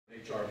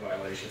charter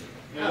violation.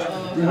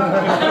 Uh-oh.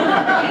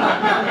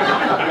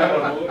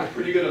 I have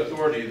pretty good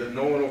authority that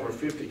no one over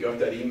 50 got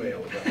that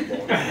email about the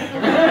ball.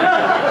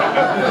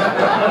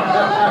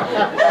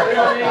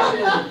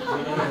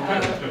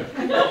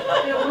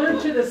 It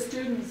went to the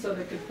students so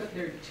they could put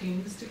their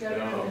teams together,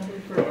 No. and then we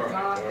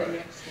forgot All right. the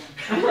next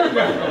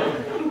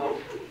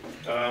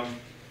one.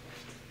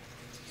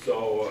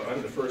 So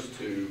I'm the first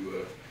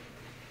to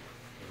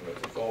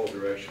follow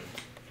direction,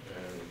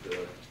 and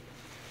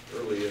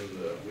early in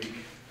the week,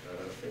 I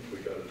think we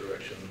got a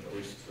direction, at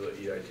least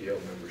EITL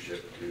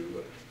membership,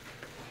 to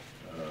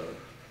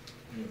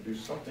do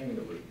something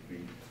that would be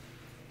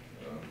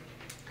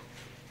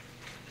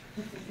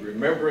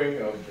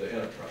remembering of the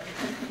enterprise.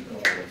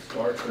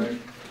 Star Trek.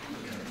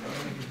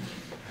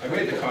 I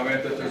made the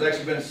comment that there's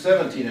actually been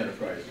 17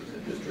 enterprises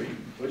in history.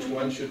 Which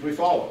one should we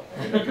follow?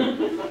 I mean, it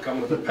could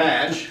come with a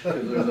patch,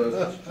 because there's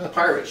a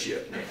pirate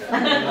ship.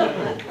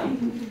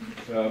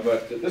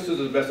 But this is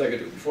the best I could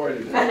do. Before I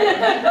do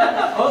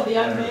that. Oh, the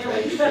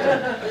unveiling.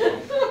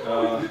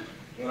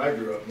 When I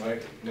grew up, my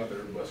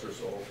mother, bless her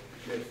soul,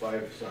 she had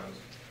 5 sons.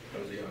 I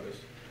was the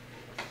youngest.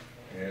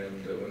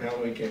 And when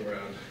Halloween came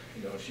around,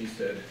 she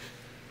said,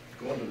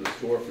 go into the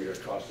store for your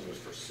costumes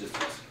for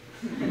sissies.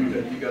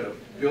 You got to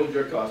build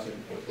your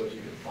costume with what you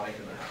can find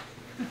in the house.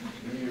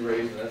 And you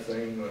raised that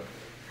same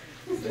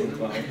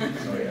clown.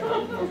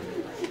 Oh,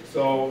 yeah.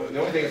 So the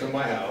only thing that's in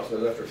my house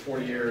is after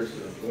 40 years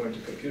of going to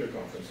computer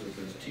conferences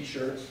is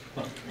T-shirts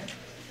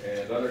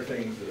and other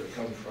things that have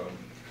come from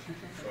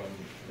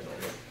the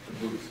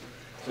booth.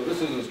 So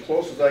this is as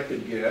close as I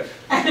could get.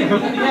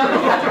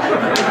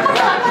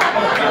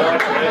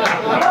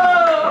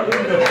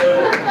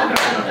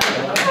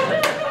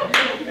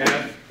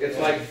 And it's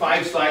like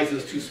 5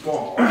 sizes too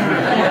small.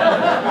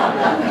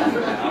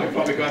 I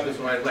probably got this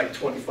when I was like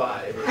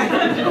 25.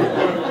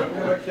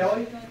 But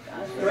Kelly,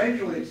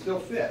 strangely, it still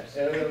fits.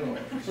 At the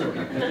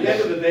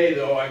end of the day,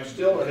 though, I'm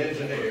still an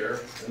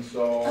engineer, and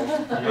so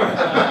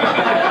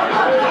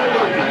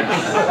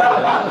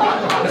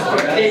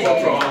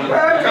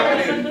Cabletron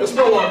company is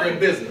no longer in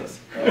business.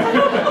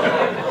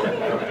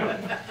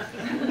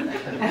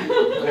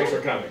 Thanks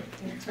for coming.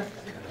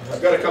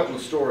 I've got a couple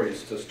of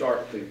stories to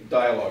start the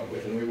dialogue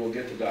with, and we will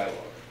get to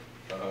dialogue.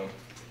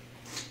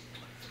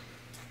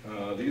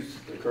 These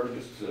occurred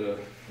just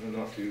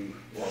not too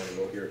long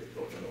ago here at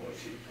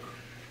OIT.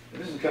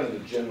 And this is kind of the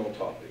general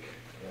topic.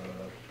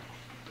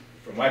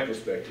 From my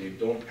perspective,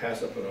 don't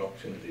pass up an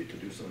opportunity to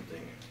do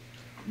something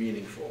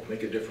meaningful,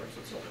 make a difference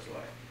in someone's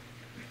life.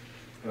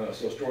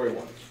 So story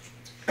 1.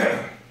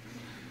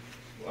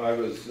 I've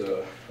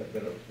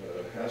been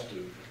asked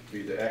to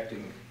be the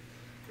acting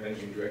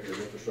managing director of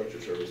infrastructure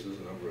services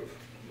a number of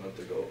months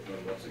ago,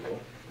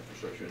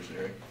 infrastructure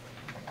engineering.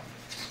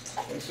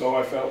 And so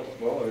I felt,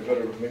 well, maybe I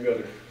ought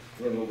to learn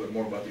a little bit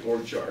more about the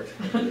org chart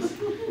of this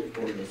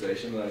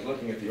organization. And I was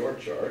looking at the org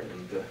chart,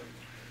 and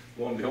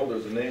lo and behold,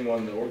 there's a name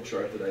on the org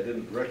chart that I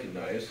didn't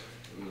recognize.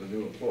 It was a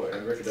new employee. I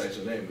recognized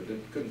the name, but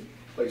couldn't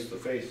place the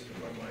face in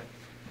my mind.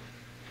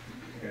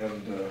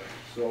 And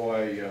so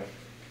I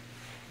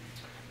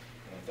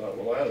thought,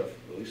 well, I ought to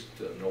at least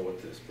know what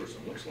this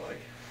person looks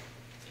like.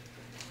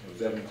 It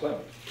was Evan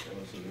Clement.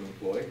 Evan's a new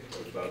employee. It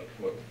was about,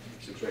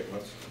 6 or 8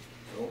 months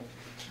ago.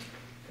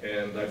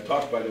 And I've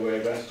talked, by the way,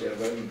 I've asked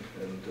Evan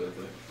and the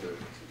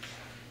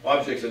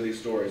objects of these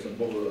stories, and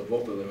both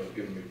of them have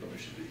given me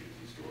permission to use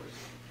these stories.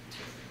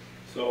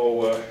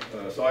 So,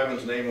 saw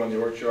Evan's name on the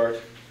org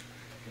chart,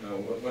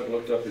 went and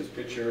looked up his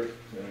picture,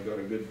 and I got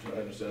a good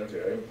understanding.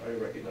 Okay, I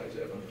recognize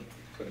Evan, and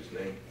put his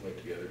name, went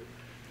together.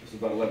 This is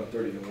about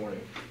 11:30 in the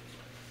morning.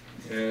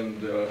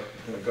 And I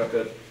got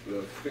that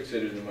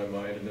fixated in my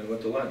mind, and then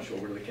went to lunch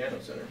over to the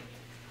Cannon Center.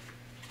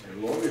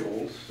 And lo and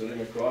behold,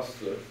 sitting across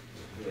the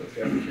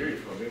cafeteria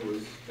from me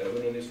was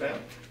Evan and his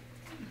family.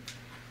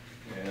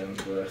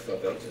 And I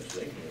thought that was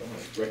interesting. I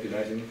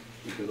recognized him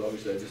because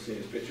obviously I'd just seen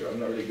his picture. I'm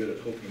not really good at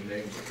hooking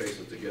names and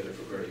faces together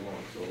for very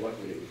long, so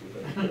luckily it was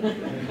within I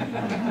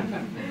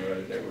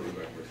never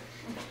remembered.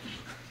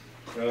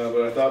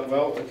 But I thought,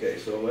 well, okay,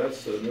 so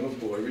that's a new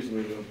employee,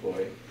 recently new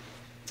employee.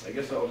 I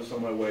guess I was just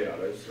on my way out.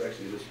 I was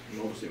actually just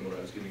noticing when I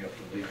was getting up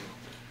to leave.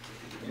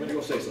 I'm going to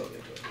go say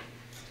something to him.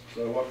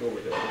 So I walked over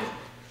to him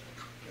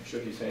and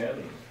shook his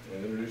hand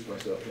and introduced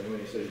myself to him,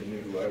 and he said he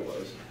knew who I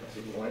was. I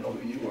said, well, I know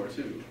who you are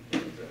too.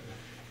 And,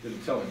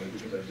 didn't tell him it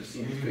because I'd just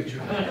seen his picture.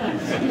 So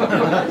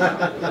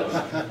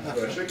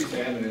I shook his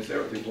hand, and he was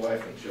there with his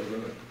wife and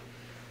children. And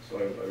so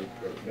I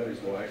met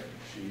his wife,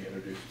 and he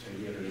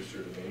introduced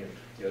her to me, and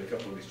he had a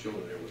couple of his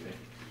children there with me.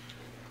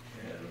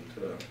 And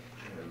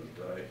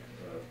I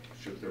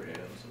shook their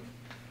hands and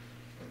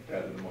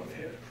patted them on the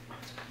head.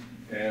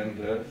 And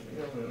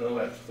and I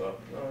left.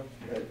 Thought, no,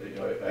 I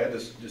had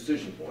this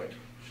decision point.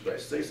 Should I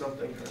say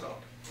something or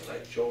not? And I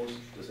chose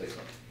to say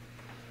something.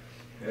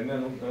 And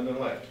then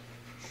left.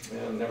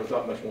 And never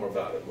thought much more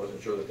about it. Wasn't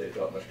sure that they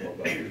thought much more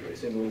about it. They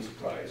seemed a little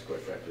surprised,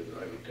 quite frankly,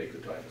 that I would take the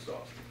time to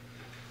stop.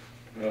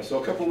 So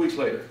a couple of weeks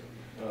later,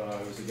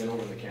 I was again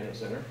over in the Cannon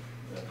Center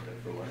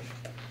for lunch.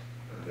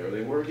 And there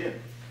they were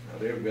again. Now,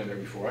 they had been there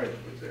before I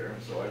was there,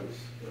 so I was,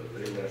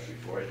 they left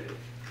before I did.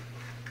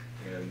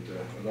 And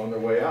on their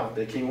way out,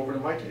 they came over to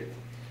my table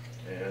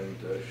and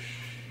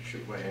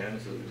shook my hand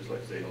and said, we'd just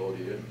like to say hello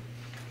to you.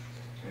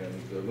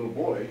 And the little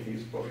boy,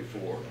 he's probably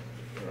 4,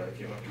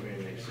 came up to me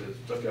and he says,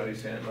 stuck out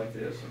his hand like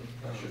this, and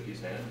I shook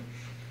his hand.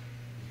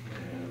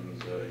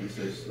 And he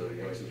says,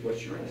 he says,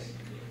 what's your name?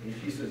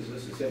 He says,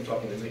 this is him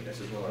talking to me. I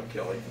said, well, I'm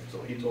Kelly.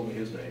 So he told me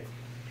his name.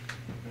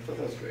 I thought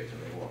that's great,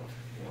 and they walked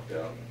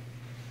out.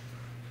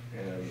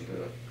 And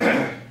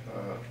I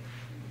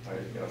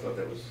thought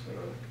that was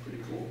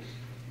pretty cool.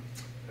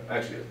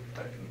 Actually,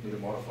 I need to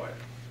modify it.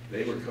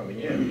 They were coming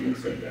in and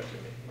said that to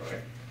me,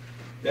 right?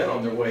 Then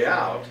on their way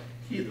out,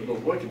 the little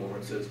boy came over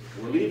and says,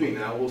 we're leaving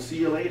now, we'll see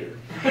you later.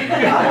 I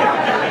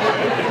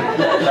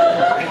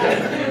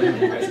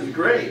said,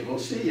 great, we'll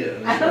see you.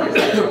 And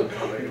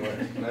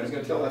anyway, and I was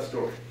going to tell that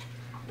story.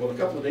 Well, a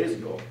couple of days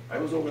ago, I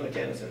was over in the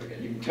Cannon Center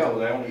again. You can tell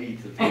that I only eat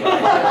the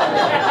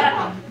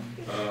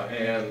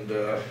and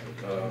lo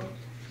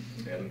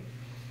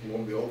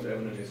and behold,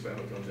 Evan and his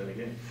family comes in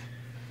again.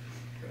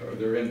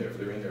 They're in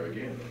there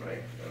again,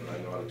 right? And I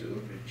nodded to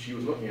them. She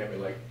was looking at me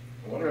like,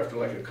 I wonder after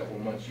like a couple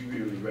of months, you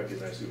really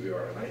recognize who we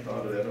are. And I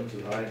nodded at them,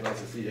 said hi, nice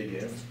to see you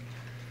again.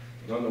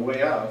 And on the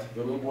way out,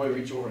 the little boy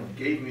reached over and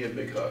gave me a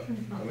big hug.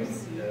 I mean,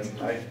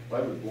 and I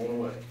was blown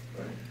away,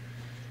 right?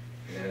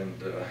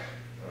 And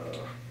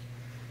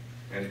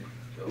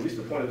at least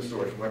the point of the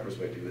story from my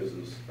perspective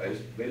is I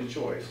just made a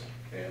choice,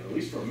 and at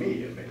least for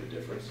me it made a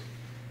difference.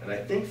 And I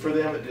think for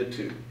them it did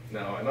too.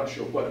 Now, I'm not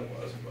sure what it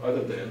was,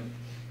 other than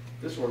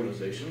this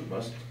organization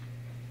must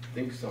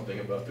think something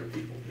about their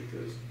people,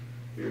 because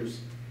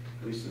here's,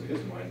 at least in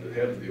his mind, the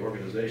head of the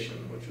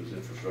organization, which was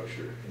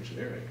infrastructure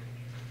engineering,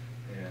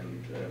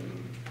 and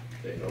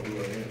they know who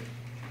I am.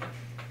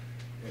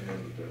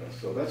 And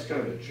so that's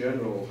kind of a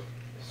general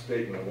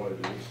statement I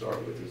wanted to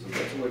start with, is that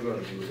that's what we're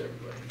going to do with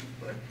everybody.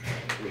 Right?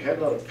 We had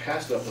not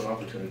passed up an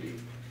opportunity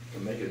to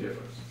make a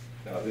difference.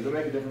 Now, did it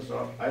make a difference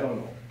or not? I don't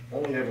know.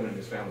 Only Evan and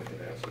his family can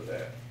answer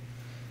that.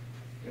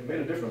 It made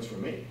a difference for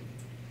me,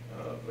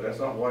 but that's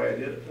not why I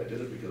did it. I did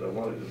it because I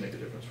wanted to make a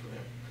difference for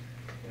them,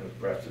 and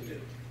perhaps it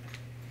did.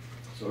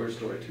 So here's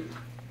story 2.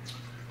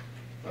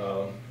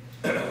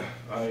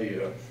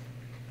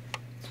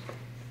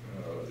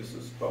 This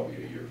is probably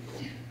a year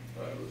ago.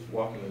 I was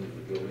walking into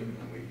the building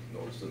and we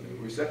noticed a new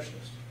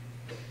receptionist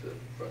at the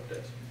front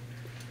desk.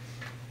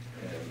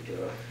 And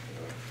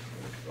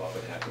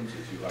often happens is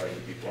you hire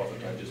new people,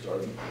 oftentimes you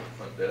start at the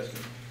front desk.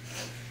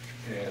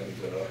 And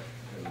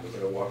as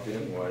I walked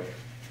in, why,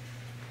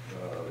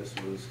 this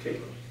was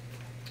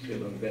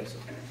Caitlin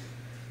Benson.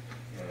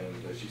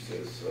 And she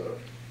says,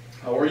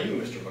 how are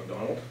you, Mr.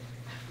 McDonald?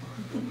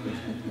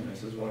 And I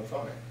says, well, I'm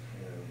fine.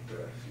 And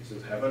she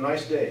says, have a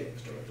nice day,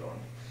 Mr.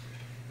 McDonald.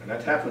 And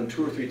that happened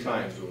 2 or 3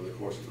 times over the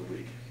course of the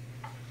week.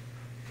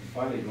 And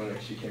finally, when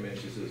she came in,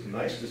 she says,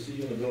 nice to see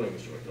you in the building,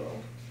 Mr.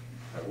 McDonald.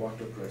 I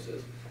walked up to her and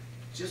says,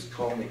 just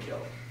call me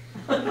Kelly.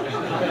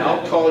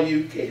 I'll call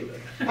you Caitlin.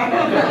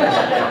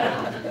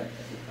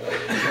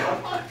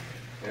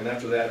 And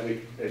after that,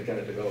 we had kind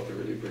of developed a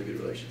really pretty good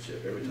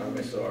relationship. Every time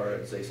I saw her,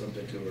 I'd say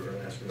something to her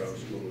and ask her how her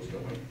school was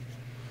going.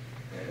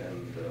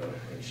 And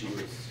she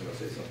would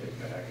say something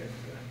back.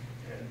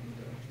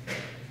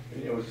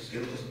 And it was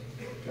just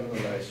kind of a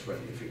nice,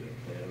 friendly feeling.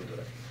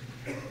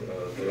 And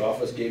the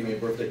office gave me a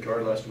birthday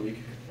card last week,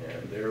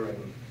 and there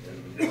in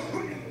the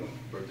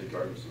birthday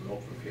card was a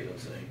note from Caitlin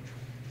saying,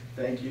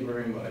 thank you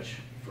very much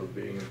for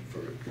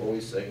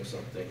always saying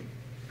something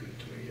good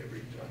to me every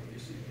time you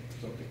see me,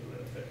 something to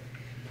that effect.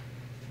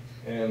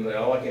 And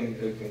all I can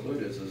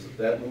conclude is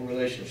that little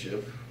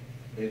relationship,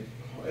 I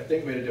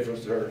think made a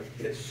difference to her.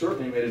 It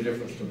certainly made a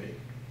difference to me.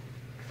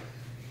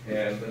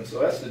 And so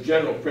that's the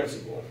general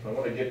principle. I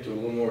want to get to a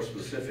little more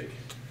specific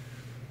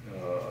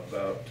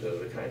about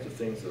the kinds of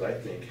things that I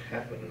think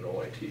happen in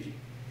OIT,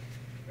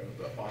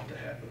 that ought to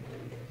happen,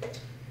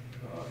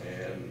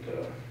 and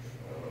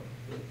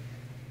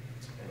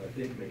I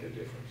think make a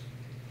difference.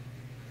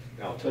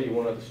 Now I'll tell you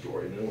one other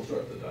story, and then we'll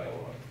start the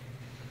dialogue.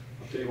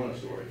 I'll tell you one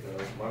story.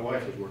 My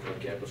wife has worked on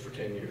campus for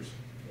 10 years,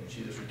 and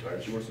she just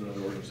retired. She works in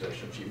another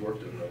organization. She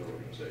worked in another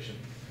organization.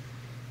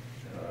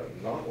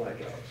 Not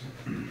like ours.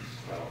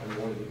 Well, I'm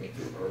only looking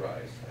through her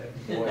eyes. I have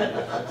no idea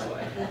what that's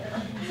like.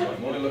 So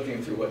I'm only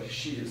looking through what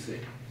she has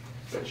seen.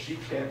 But she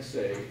can't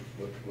say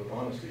with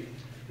honesty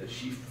that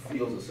she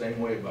feels the same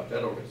way about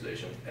that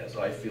organization as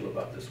I feel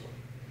about this one.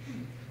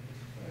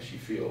 She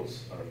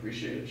feels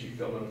unappreciated. She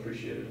felt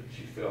unappreciated.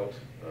 She felt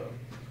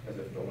as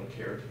if no one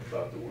cared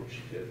about the work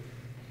she did.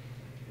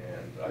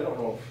 And I don't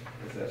know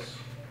if that's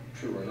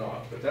true or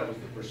not, but that was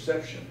the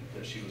perception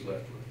that she was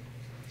left with.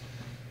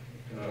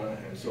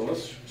 And so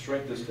let's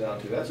shrink this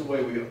down to, that's the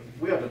way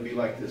we have to be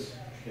like this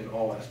in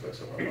all aspects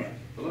of our life.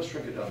 But let's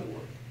shrink it down to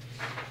work.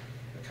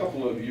 A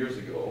couple of years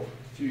ago,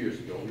 a few years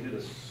ago, we did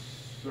a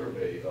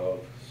survey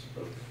of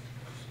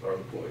our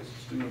employees,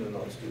 student and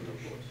non-student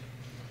employees.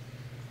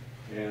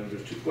 And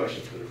there's 2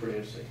 questions that are pretty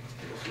interesting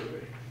in the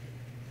survey.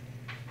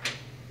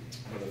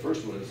 And the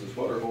first one is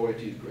what are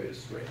OIT's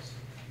greatest strengths?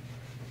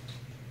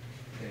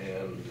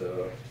 And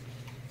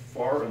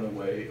far and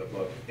away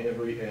above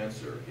every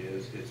answer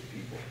is its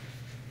people.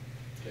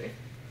 Okay?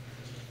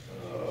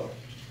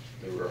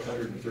 There were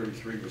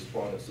 133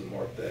 respondents that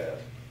marked that.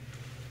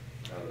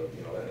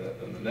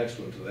 And the next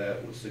one to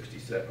that was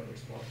 67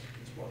 respondents.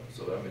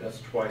 So I mean,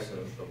 that's twice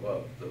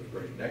above the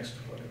very next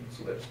one. And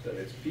so that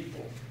it's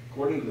people.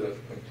 According to the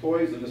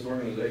employees of this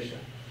organization,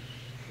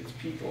 its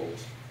people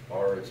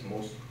are is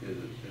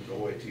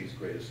OIT's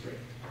greatest strength.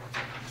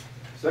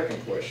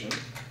 Second question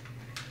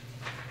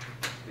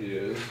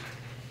is,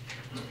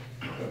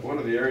 one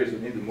of the areas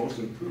that need the most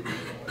improvement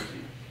in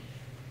OIT,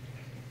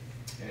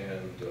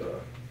 and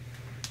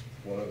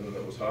one of them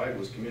that was high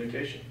was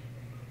communication,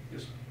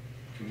 just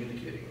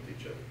communicating with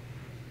each other,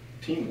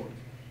 teamwork,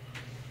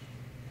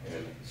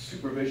 and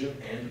supervision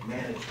and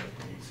management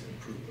needs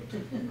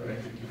improvement, right?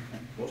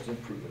 Most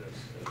improvement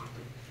is, I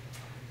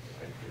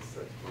guess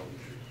that's probably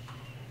true.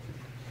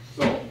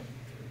 So,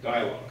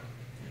 dialogue.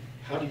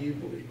 How do you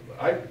believe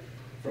it?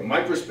 From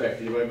my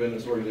perspective, I've been in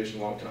this organization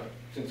a long time,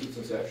 since its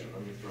inception. I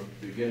mean, from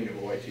the beginning of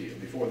OIT, and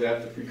before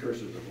that, the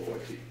precursors of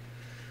OIT.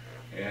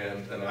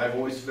 And I've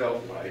always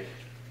felt like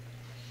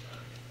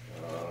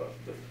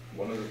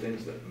one of the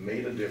things that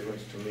made a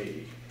difference to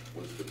me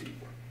was the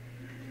people,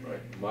 right?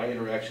 My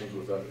interactions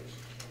with others.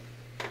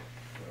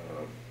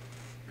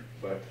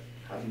 But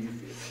how do you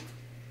feel?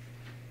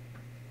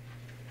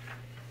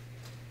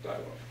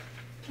 Dialogue.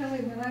 Kelly,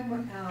 when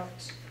I'm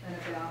out and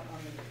about on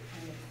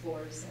the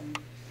floors and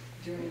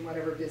doing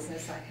whatever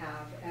business I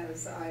have,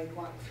 as I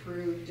walk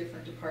through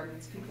different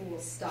departments, people will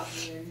stop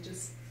me and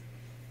just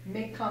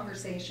make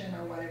conversation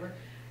or whatever.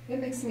 It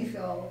makes me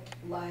feel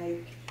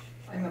like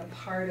I'm a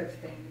part of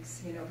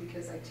things, you know,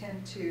 because I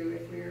tend to,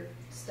 if we're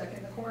stuck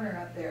in the corner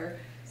up there,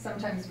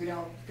 sometimes we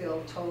don't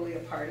feel totally a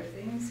part of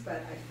things,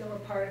 but I feel a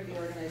part of the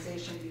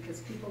organization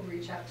because people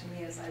reach out to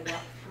me as I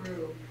walk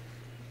through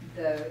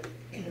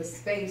the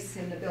space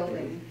in the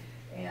building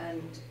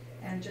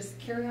and just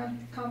carry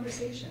on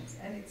conversations.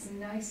 And it's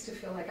nice to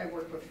feel like I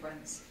work with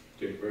friends.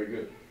 Okay, very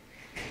good.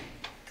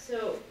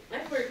 So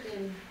I've worked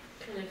in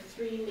kind of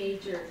 3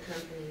 major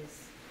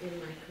companies in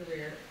my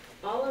career.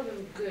 All of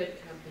them good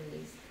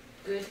companies,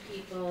 good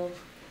people,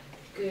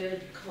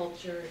 good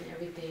culture and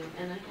everything.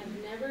 And I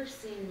have never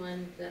seen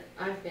one that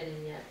I've been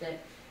in yet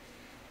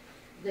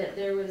that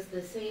there was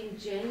the same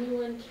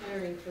genuine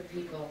caring for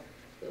people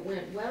that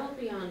went well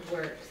beyond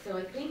work. So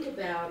I think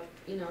about,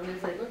 you know, and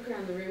as I look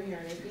around the room here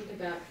and I think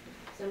about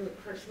some of the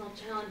personal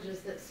challenges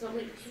that so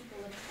many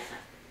people have had.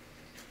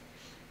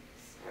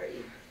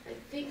 Sorry. I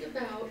think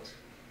about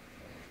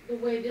the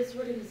way this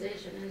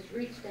organization has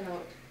reached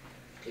out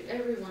to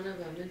every one of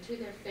them and to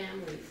their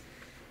families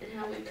and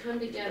how we've come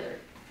together.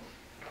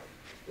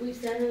 We've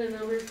sat in a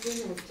number of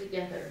funerals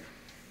together.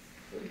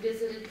 We've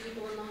visited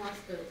people in the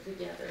hospital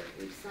together.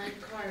 We've signed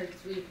cards.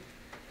 We've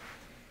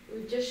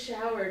just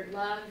showered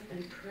love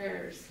and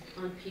prayers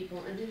on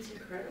people, and it's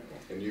incredible.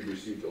 And you've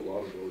received a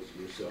lot of those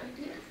yourself. I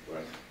did.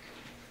 Right.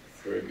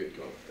 Very good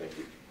comment. Thank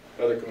you.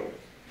 Other comments?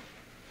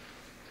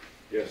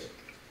 Yes.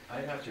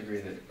 I'd have to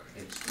agree that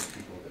it's the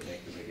people that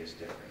make the biggest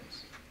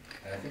difference.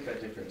 And I think that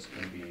difference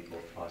can be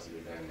both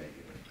positive and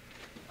negative.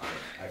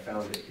 I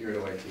found that here at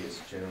OIT, it's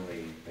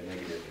generally, the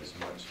negative is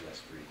much less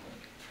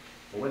frequent.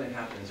 But when it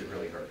happens, it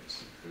really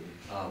hurts.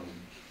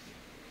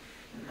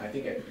 I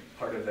think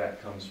part of that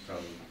comes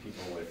from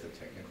people with the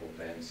technical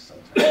bents,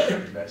 sometimes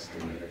invest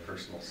in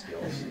interpersonal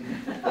skills.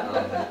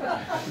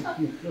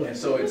 And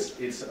so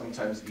it's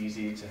sometimes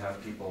easy to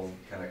have people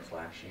kind of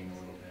clashing a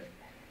little bit.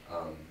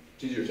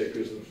 It's easier to take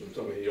criticism from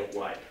somebody you don't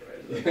like,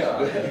 right?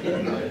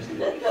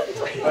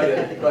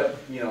 but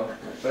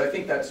I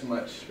think that's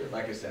much,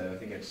 like I said, I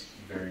think it's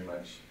very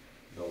much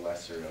the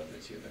lesser of the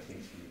two. I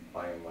think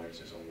by and large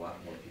there's a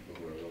lot more people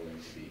who are willing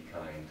to be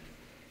kind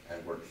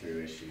and work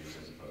through issues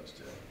as opposed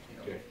to,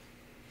 Okay.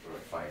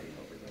 fighting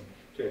over them.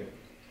 Okay.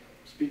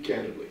 Speak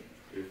candidly.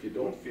 If you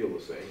don't feel the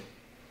same,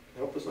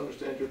 help us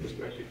understand your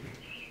perspective.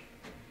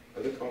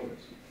 Other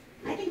comments?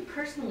 I think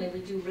personally we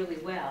do really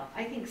well.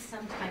 I think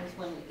sometimes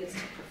when it gets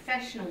to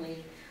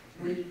professionally,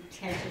 we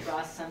tend to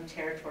draw some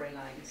territory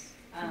lines.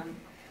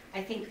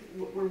 I think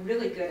we're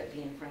really good at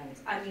being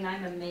friends. I mean,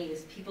 I'm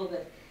amazed. People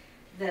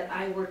that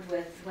I worked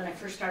with when I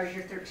first started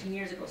here 13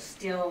 years ago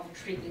still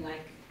treat me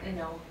like, I'm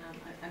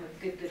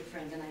a good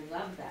friend, and I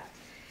love that.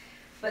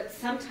 But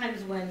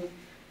sometimes when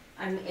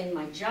I'm in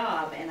my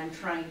job and I'm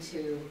trying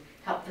to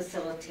help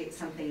facilitate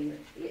something,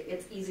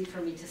 it's easy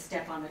for me to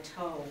step on a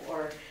toe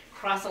or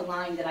cross a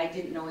line that I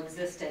didn't know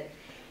existed.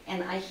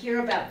 And I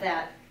hear about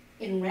that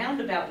in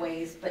roundabout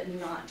ways, but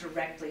not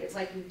directly. It's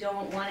like we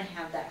don't want to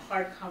have that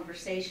hard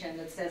conversation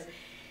that says,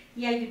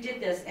 yeah, you did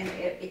this and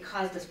it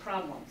caused us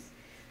problems.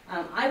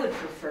 I would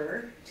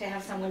prefer to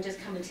have someone just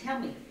come and tell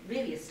me,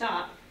 really,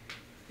 stop,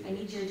 I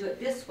need you to do it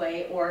this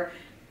way, or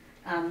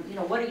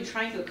what are you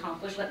trying to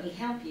accomplish? Let me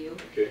help you.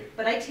 Okay.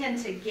 But I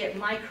tend to get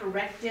my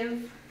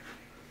corrective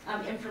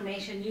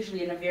information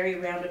usually in a very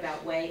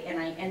roundabout way, and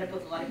I end up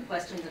with a lot of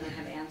questions and I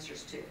have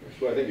answers to.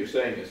 So I think you're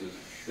saying this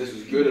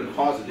is good and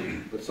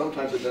positive, but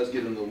sometimes it does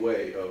get in the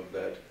way of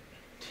that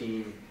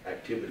team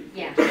activity.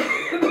 Yeah,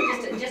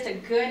 just a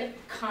good,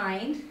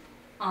 kind,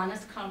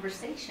 honest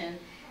conversation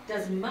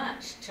does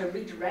much to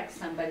redirect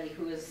somebody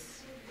who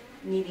is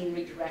needing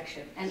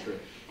redirection. And Sure.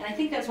 and I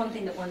think that's one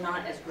thing that we're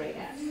not as great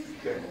at.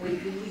 Okay. We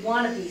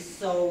want to be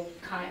so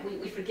kind,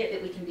 we forget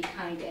that we can be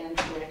kind and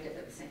corrective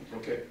at the same time.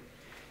 Okay.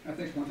 I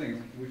think one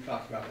thing we've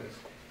talked about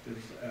is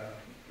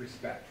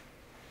respect.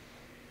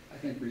 I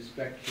think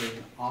respect carries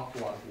an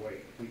awful lot of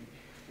weight.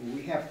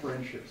 We have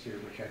friendships here,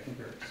 which I think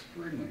are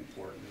extremely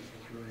important, as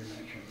was really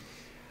mentioned.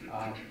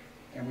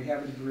 And we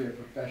have a degree of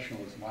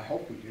professionalism, I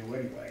hope we do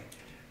anyway,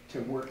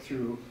 to work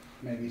through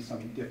maybe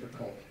some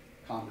difficult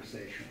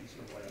conversations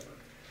or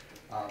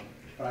whatever.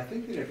 But I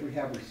think that if we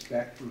have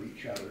respect for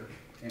each other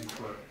and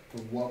for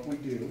what we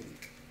do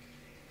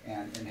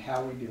and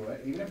how we do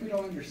it, even if we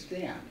don't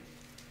understand,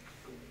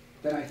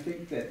 then I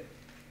think that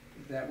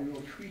we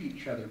will treat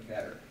each other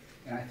better.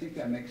 And I think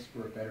that makes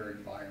for a better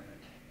environment.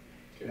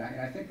 Okay.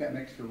 And I think that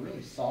makes for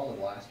really solid,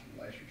 lasting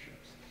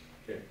relationships.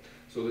 Okay.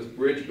 So this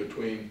bridge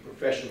between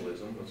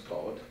professionalism, let's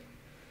call it,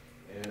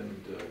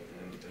 and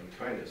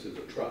kindness is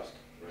a trust,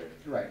 right?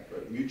 Right.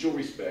 Right. Mutual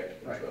respect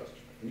and Right. trust.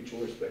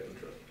 Mutual respect and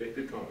trust. Okay,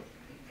 good comment.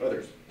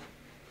 Others?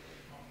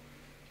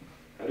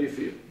 How do you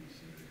feel?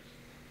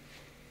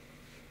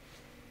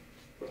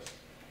 Russ?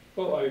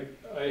 Well,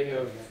 I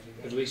have,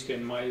 at least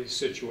in my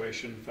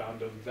situation,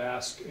 found a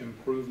vast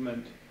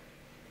improvement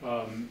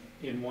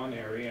in one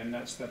area, and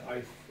that's that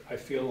I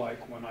feel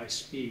like when I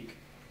speak,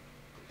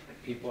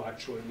 people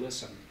actually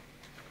listen.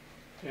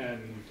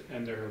 And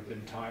there have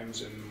been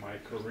times in my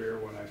career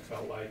when I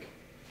felt like,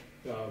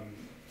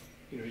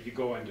 you know, you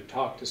go in to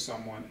talk to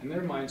someone and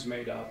their mind's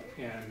made up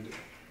and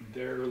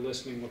they're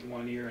listening with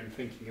one ear and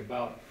thinking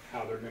about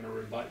how they're going to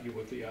rebut you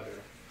with the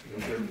other,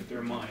 with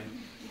their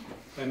mind.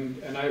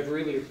 And I've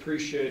really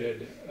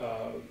appreciated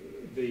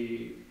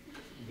the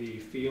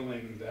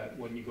feeling that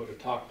when you go to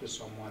talk to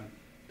someone,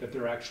 that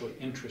they're actually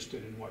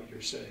interested in what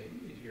you're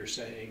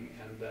saying,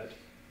 and that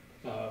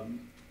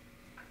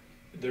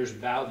there's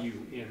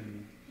value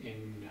in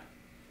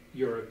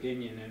your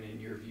opinion and in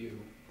your view.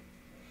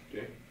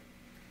 Okay.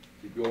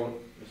 Keep going.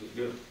 This is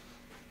good.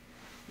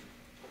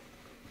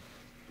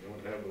 You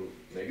want to have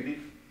a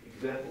negative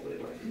example they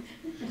like?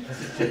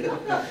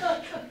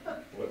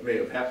 What may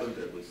have happened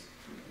that was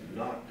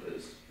not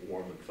as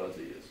warm and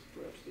fuzzy as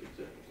perhaps the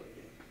examples I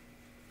gave.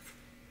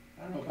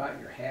 I don't know about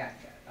your hat,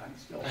 I'm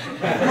still.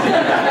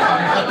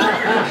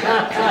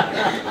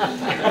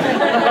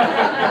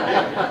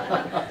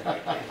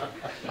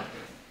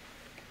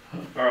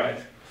 All right,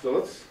 so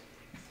let's,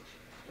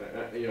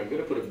 you know, I'm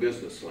going to put a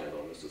business slant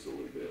on this just a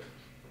little bit.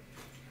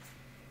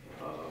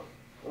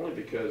 Only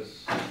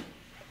because,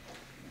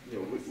 you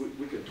know,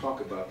 we can talk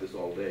about this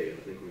all day, and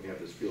I think we can have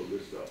this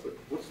feel-good stuff, but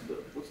what's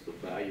the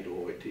value to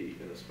OIT,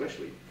 and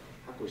especially,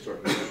 how can we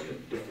start making a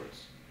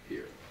difference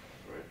here,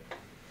 right?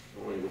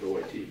 Not only with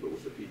OIT, but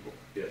with the people.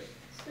 Yes?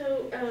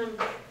 So,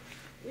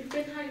 we've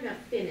been talking about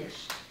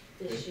finished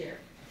this year,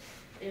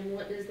 and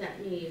what does that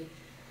mean?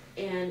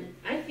 And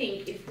I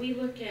think if we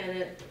look at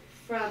it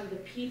from the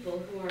people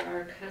who are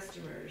our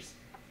customers,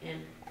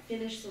 and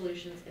finished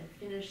solutions and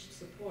finished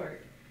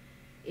support,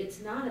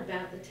 it's not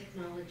about the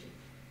technology.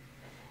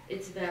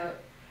 It's about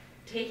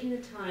taking the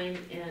time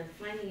and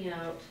finding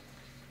out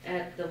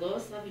at the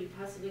lowest level you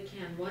possibly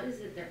can, what is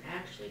it they're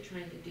actually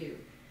trying to do?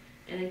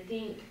 And I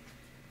think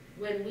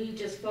when we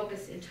just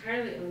focus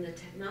entirely on the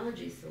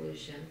technology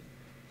solution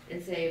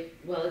and say,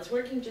 well, it's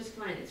working just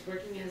fine, it's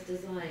working as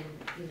designed,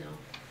 you know,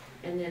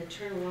 and then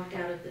turn and walk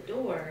out of the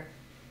door,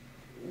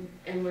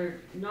 and we're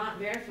not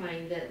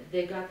verifying that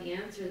they got the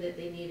answer that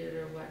they needed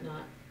or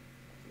whatnot,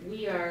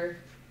 we are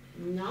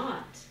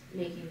not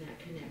making that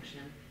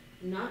connection,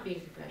 not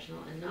being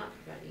professional, and not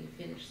providing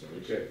a finished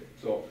solution. Okay,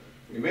 so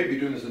we may be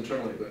doing this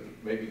internally, but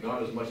maybe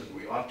not as much as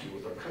we ought to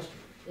with our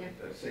customers. Yeah.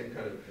 That same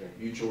kind of Yeah.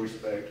 mutual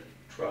respect,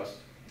 trust,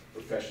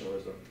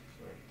 professionalism,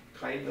 right?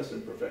 Kindness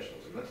and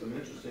professionalism. That's an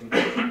interesting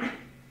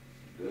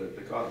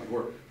dichotomy.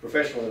 Where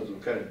professionalism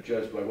kind of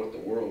judged by what the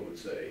world would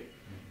say.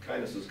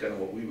 Kindness is kind of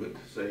what we would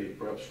say,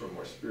 perhaps from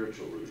our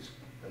spiritual roots.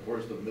 And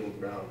where's the middle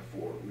ground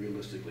for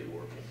realistically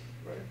working,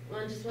 right?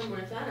 Well, just one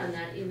more thought on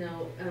that, you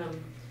know,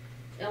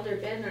 Elder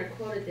Bednar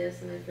quoted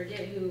this, and I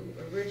forget who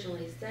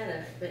originally said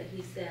it, but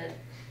he said,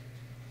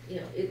 you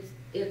know,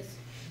 it's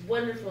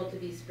wonderful to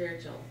be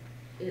spiritual.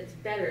 It's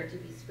better to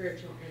be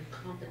spiritual and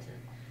competent.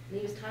 And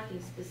he was talking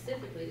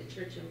specifically to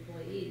church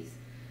employees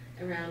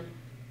around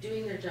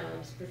doing their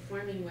jobs,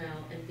 performing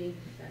well, and being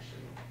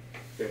professional.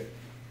 Okay,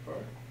 all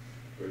right,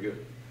 very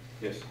good.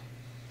 Yes?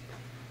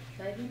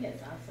 But I think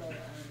it's also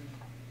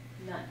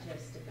not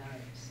just about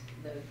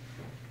the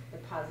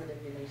positive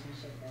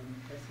relationship, and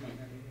this might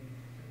not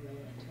be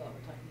relevant to what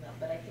we're talking about,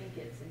 but I think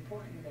it's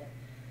important that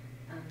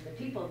the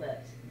people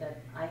that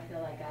I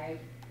feel like I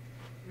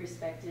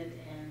respected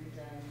and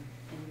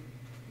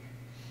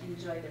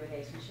enjoyed the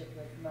relationship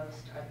with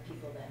most are the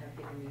people that have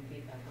given me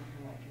feedback on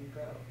how I can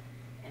grow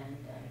and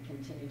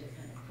continue to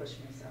kind of push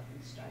myself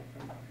and strive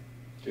for more.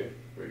 Okay,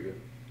 very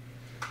good.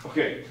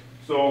 Okay,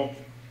 so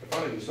I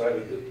finally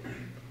decided that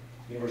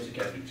University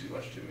can't do too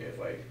much to me if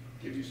I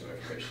give you some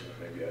information that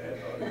maybe I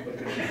hadn't already.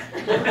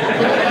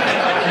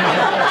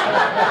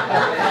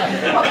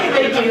 What can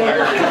they do?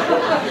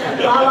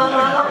 La la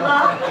la la la.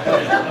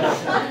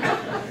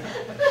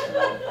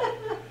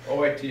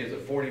 OIT is a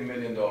 $40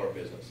 million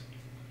business.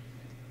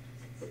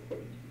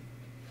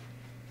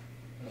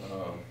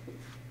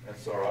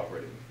 That's our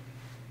operating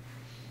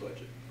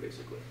budget,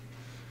 basically.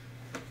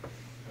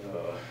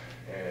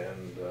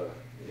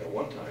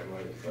 One time I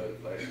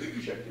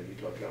checked in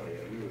Utah County,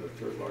 and we were the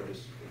third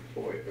largest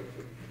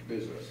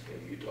business in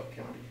Utah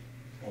County.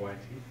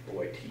 OIT?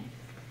 OIT.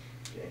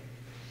 Okay.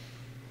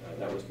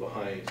 That was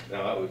behind.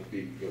 Now that would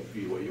be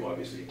BYU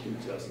obviously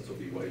includes us, and so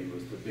BYU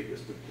was the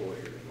biggest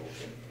employer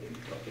in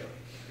Utah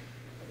County.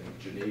 I think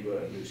Geneva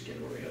and New Skin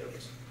were ahead of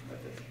us. I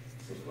think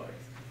was like.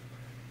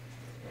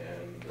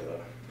 And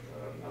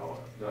now,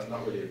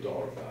 not really a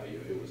dollar value.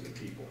 It was in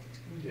people.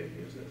 Okay,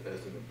 used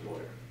as an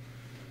employer.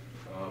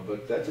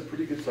 But that's a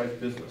pretty good sized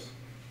business.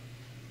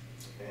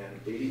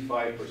 And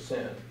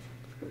 85%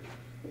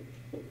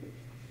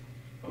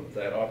 of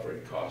that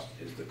operating cost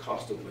is the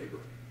cost of labor.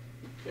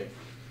 Okay?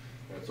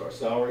 That's our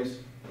salaries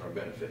and our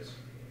benefits,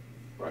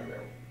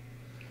 primarily.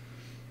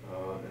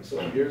 And so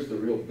here's the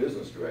real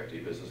business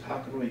directive, is how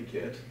can we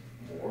get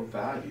more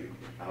value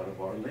out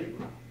of our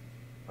labor,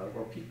 out of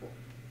our people,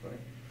 right?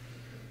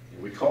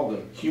 And we call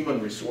them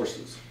human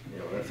resources.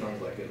 That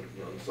sounds like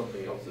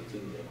something else that's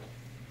in the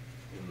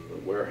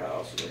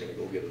warehouse, and they're going to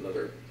go get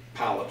another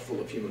pallet full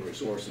of human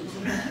resources.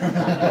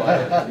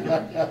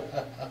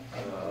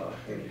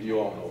 And you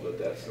all know that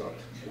that's not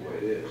the way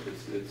it is.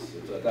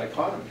 It's a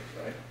dichotomy,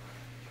 right?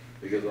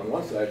 Because on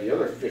one side, the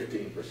other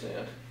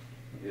 15%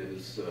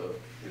 is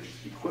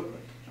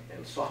equipment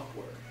and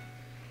software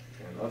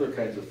and other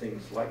kinds of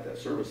things like that,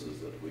 services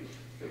that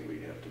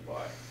we have to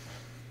buy.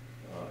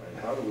 And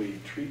how do we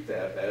treat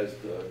that as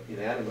the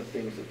inanimate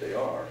things that they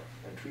are,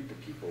 and treat the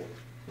people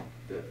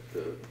that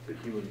the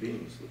human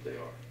beings that they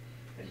are,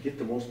 and get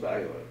the most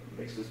value out of it? It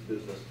makes this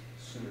business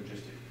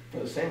synergistic. For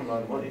the same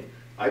amount of money,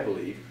 I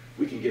believe,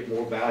 we can get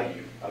more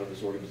value out of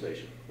this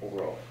organization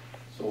overall.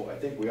 So I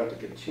think we ought to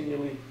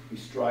continually be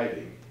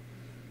striving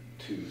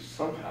to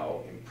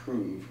somehow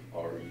improve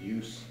our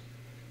use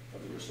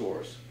of the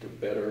resource to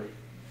better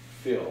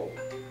fill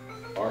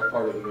our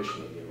part of the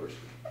mission of the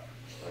university.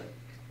 Right?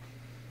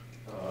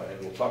 And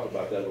we'll talk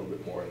about that a little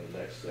bit more in the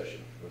next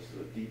session. This is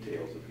the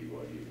details of BYU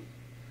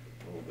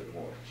a little bit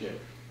more. Jim?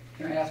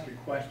 Can I ask a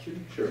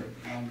question? Sure.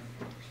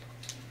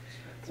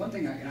 One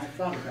thing I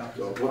thought about.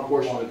 So what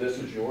portion of this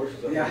is yours?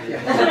 Is that Yeah, yeah.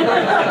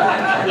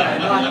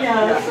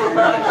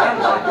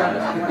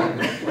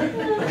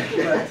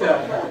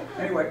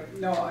 But anyway,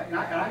 no, and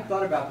I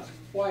thought about this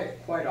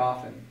quite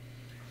often.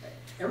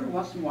 Every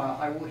once in a while,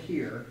 I will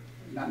hear,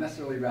 not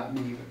necessarily about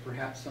me, but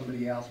perhaps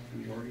somebody else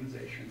within the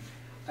organization,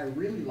 I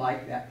really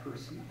like that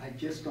person, I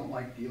just don't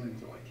like dealing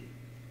with OIT.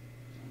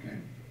 Okay,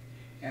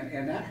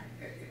 and that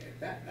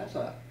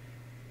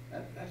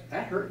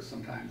hurts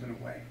sometimes in a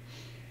way.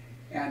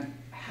 And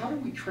how do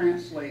we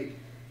translate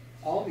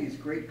all these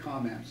great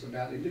comments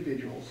about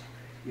individuals?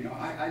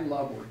 I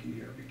love working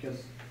here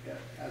because,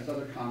 as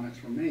other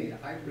comments were made,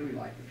 I really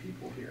like the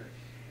people here.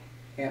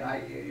 And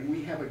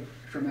we have a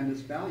tremendous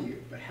value,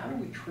 but how do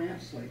we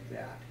translate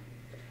that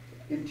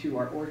into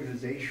our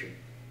organization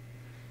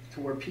to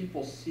where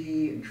people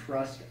see and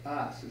trust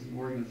us as an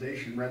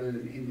organization rather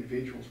than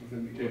individuals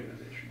within the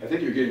organization? I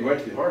think you're getting right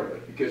to the heart of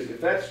it, because if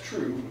that's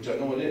true, which I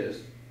know it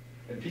is,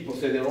 and people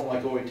say they don't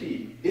like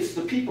OIT, it's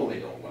the people they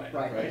don't like,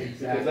 right?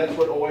 Exactly. Because that's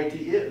what OIT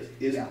is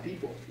yeah.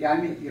 people. Yeah,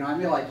 I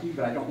may like you,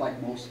 but I don't like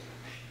most.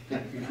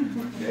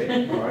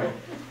 Okay, all right.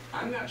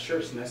 I'm not sure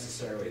it's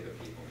necessarily the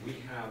people. We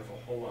have a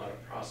whole lot of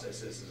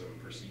processes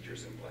and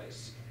procedures in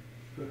place.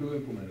 But who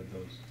implemented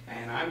those?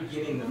 And I'm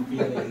getting the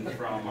feeling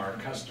from our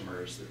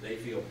customers that they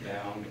feel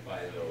bound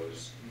by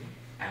those.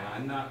 And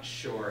I'm not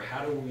sure,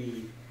 how do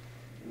we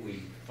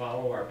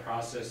follow our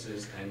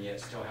processes and yet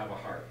still have a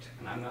heart?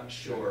 And I'm not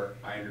sure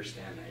I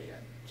understand that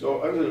yet.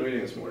 So I was at a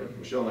meeting this morning.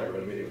 Michelle and I were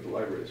at a meeting with the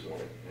library this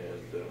morning,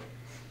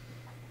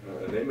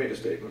 and they made a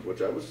statement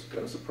which I was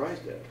kind of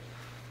surprised at.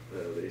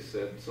 They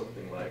said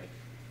something like,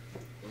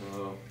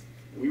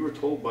 we were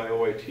told by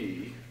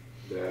OIT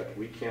that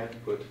we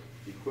can't put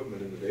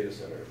equipment in the data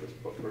center if it's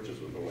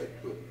purchased with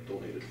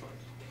donated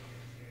funds,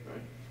 right?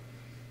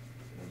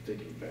 And I'm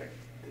thinking back,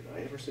 did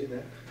I ever say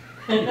that?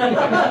 I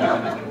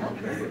don't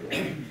remember that.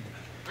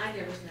 I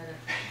never said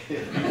it.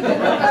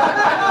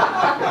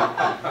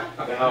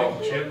 Now,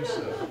 Jim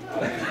said.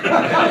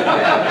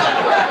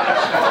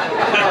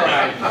 all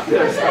right,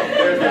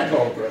 there's the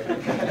culprit.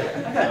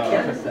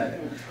 Kevin said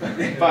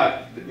it. But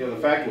the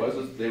fact was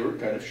is they were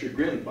kind of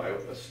chagrined by a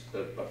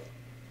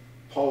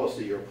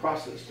policy or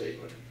process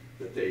statement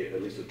that they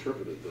at least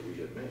interpreted that we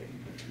had made.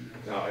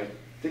 Now I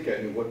think I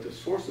knew what the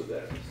source of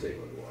that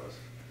statement was,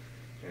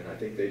 and I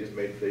think they just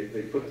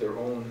they put their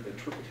own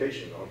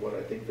interpretation on what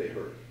I think they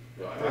heard.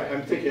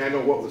 I'm thinking I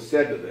know what was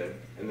said to them,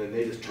 and then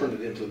they just turned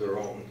it into their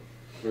own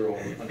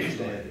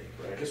understanding,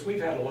 right? Because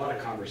we've had a lot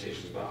of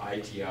conversations about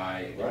ITI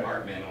and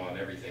departmental and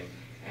everything.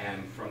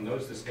 And from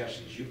those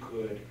discussions, you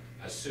could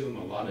assume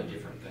a lot of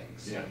different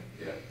things. Yeah,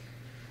 yeah.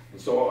 And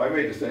so I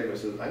made the statement, I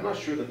said, I'm not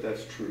sure that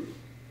that's true,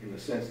 in the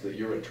sense that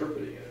you're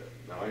interpreting it.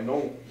 Now, I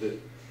know that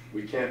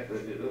we can't,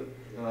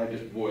 and I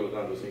just boil it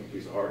down to a single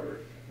piece of hardware.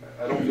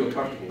 I don't feel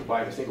comfortable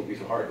buying a single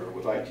piece of hardware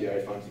with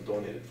ITI funds and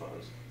donated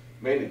funds,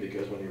 mainly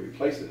because when you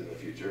replace it in the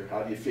future,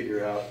 how do you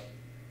figure out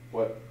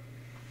what,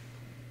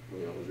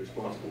 is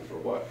responsible for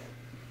what?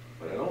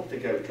 But I don't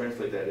think I would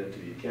translate that into,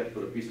 you can't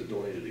put a piece of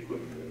donated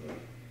equipment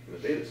in the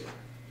data center.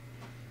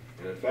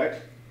 And in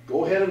fact,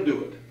 go ahead and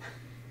do it.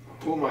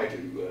 Who am I to?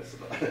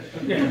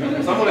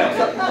 Someone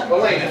else.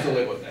 Elaine has to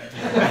live with that.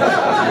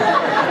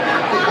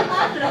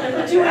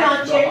 Do it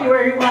on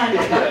January 1.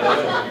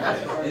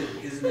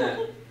 Isn't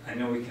that, I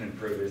know we can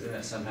improve, isn't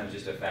that sometimes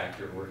just a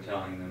factor? We're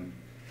telling them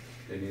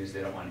the news they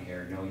don't want to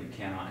hear. No, you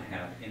cannot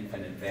have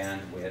infinite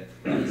bandwidth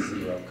at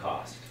zero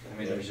cost. I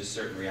mean, there's just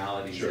certain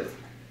realities Sure. that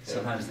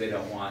sometimes they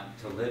don't want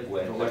to live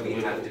with, Don't but like to we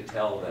live have with. to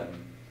tell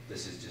them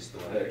this is just the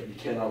way. You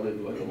cannot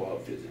live by the law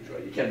of physics,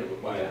 right? You can't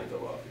live by Yeah. the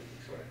law of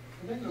physics, right?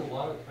 I think that a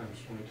lot of times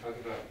when we talk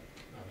about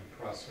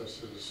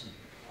processes and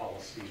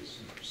policies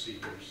and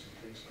procedures and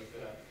things like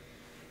that,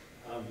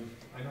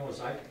 I know as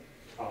I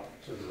talk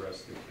to the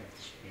rest of the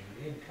campus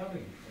community and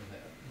coming from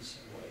that in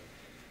some way,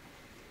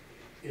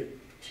 it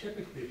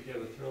typically, if you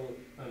have a thorough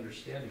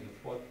understanding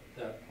of what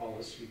that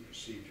policy,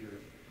 procedure,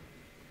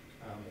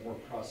 or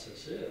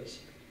process is,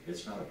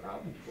 it's not a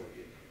problem for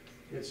you.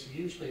 It's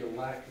usually a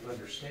lack of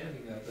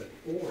understanding of it,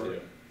 or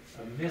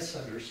a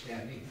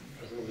misunderstanding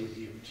of really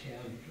the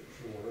intent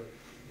or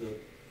the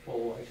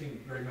full, I think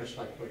very much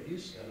like what you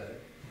said,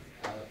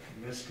 a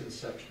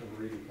misconception of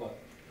really what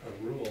a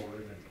rule or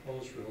an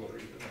imposed rule or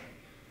even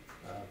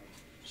a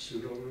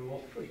pseudo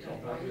rule,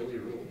 not really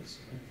rules.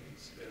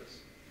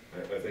 I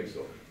think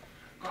so.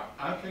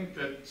 I think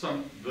that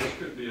this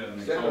could be an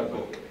Stand up.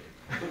 example.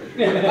 People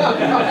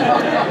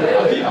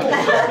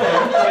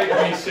take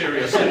me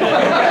seriously.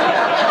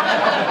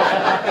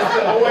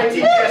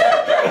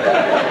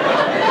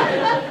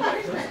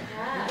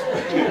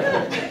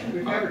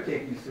 We've never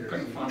taken you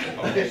seriously.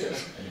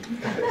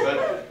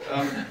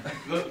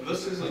 But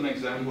this is an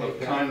example of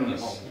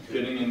kindness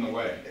getting in the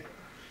way.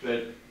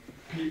 That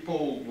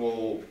people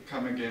will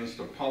come against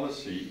a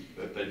policy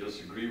that they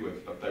disagree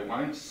with, but they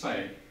won't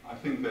say, I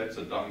think that's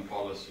a dumb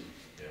policy.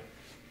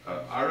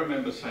 I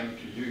remember saying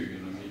to you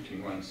in a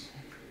meeting once,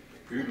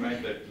 who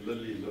made that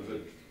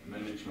lily-livered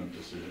management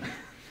decision?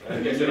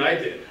 And you said I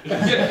did. And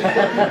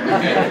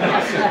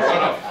I said,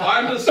 what a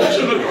fine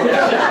decision it was.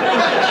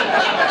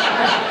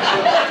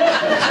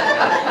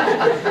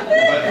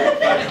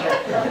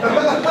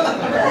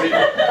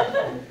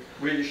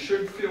 We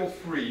should feel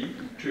free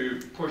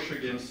to push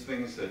against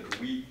things that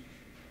we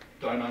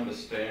don't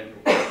understand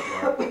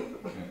or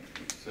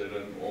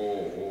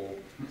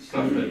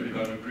stuff that we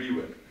don't agree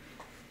with.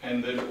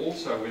 And then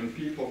also when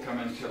people come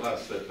and tell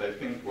us that they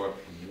think what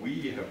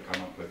we have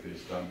come up with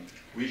is dumb,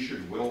 we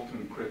should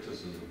welcome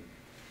criticism.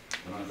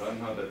 And I don't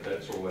know that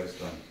that's always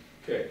done.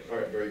 Okay, all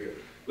right, very good.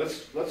 Let's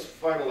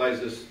finalize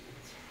this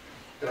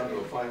down to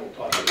a final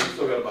topic. We've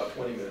still got about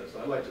 20 minutes.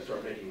 I'd like to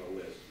start making a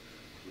list.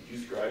 Would you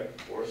scribe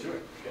for us? Sure.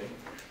 Okay.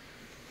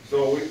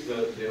 So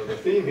the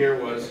theme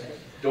here was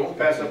don't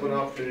pass up an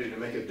opportunity to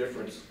make a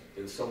difference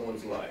in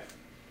someone's life.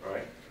 All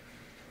right.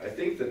 I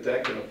think that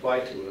can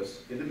apply to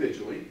us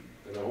individually,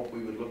 and I hope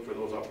we would look for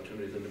those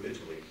opportunities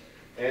individually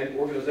and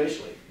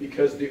organizationally,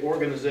 because the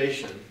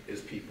organization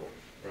is people,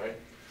 right?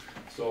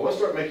 So let's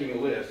start making a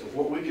list of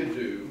what we could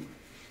do,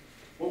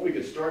 what we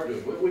could start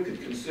doing, what we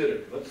could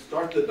consider. Let's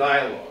start the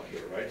dialogue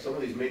here, right? Some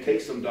of these may take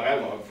some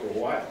dialogue for a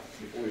while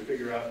before we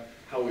figure out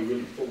how we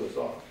really pull this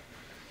off.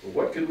 But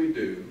what could we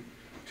do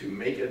to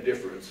make a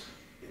difference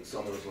in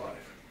someone's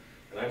life?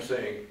 And I'm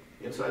saying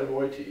inside of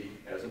OIT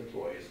as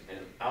employees and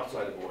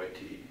outside of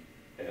OIT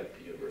at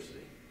the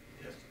university.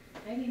 Yes?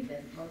 I think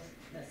the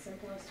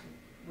simplest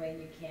way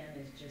you can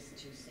is just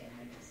to say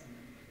hi to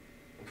someone.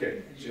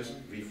 Okay, just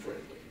be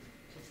friendly.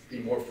 Just Be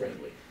more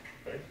friendly,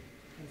 right?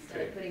 instead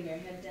Okay. of putting your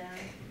head down, and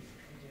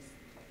just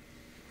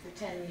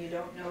pretend you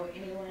don't know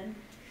anyone.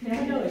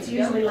 I know, it's You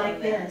don't usually know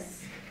like them.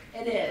 this.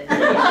 It is. I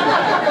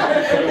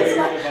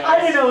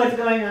don't know what's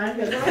going on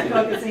because I'm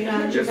focusing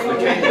on Just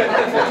Jamaica.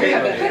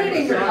 put it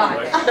in your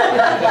pocket.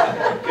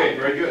 Okay,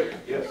 very good,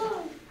 yes.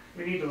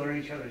 We need to learn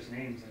each other's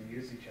names and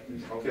use each other's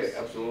names. Okay,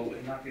 absolutely.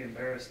 And not be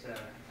embarrassed to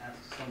ask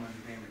someone's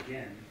name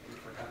again if we've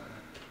forgotten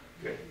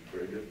it. Okay,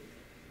 very good.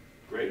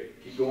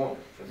 Great, keep going.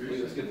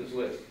 Let's get this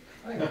list.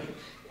 I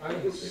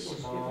think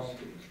small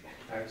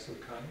acts of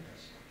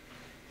kindness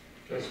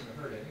doesn't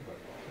hurt anybody,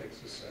 it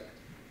takes a second.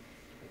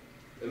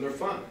 And they're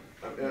fun.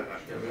 I mean,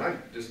 I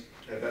just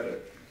have had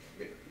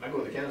I go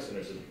to the Canada Center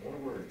and says,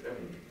 one word,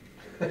 Evan.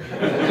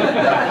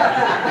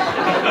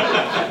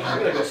 I'm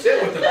gonna go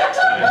sit with them next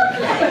time.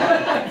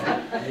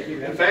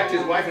 In fact,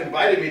 his wife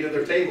invited me to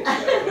their table.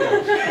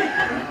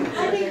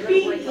 I think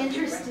being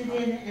interested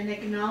in and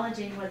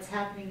acknowledging what's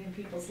happening in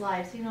people's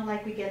lives, you know,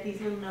 like we get these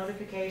little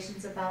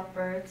notifications about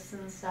births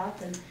and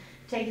stuff, and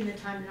taking the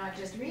time to not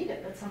just read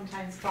it, but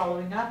sometimes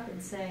following up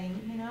and saying,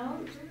 you know,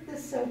 this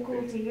is so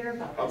cool to hear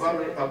about How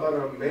this. about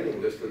a mailing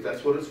list?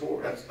 That's what it's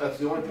for. That's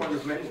the only point of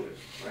this mailing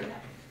list, right?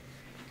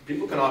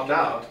 People can opt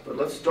out, but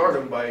let's start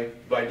them by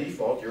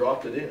default. You're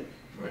opted in,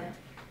 right?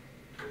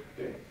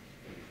 Okay.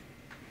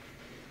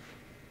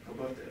 How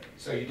about that?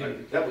 So you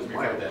didn't. That was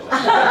my refer that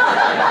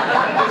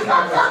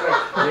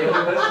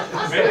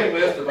list. Mailing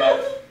list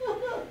about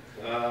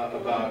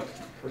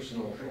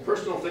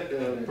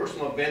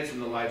personal events in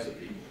the lives of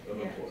people, of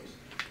Yeah. employees.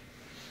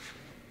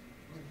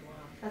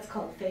 That's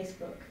called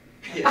Facebook.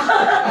 Yes.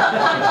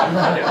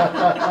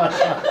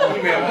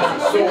 Email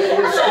us. So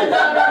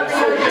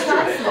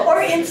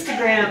Or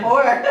Instagram,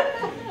 or.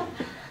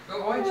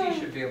 Well, OIT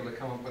should be able to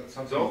come up with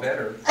something So?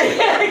 better. So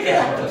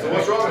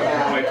what's wrong with the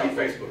MIT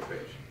Facebook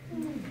page?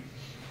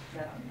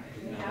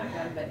 We have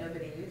one, but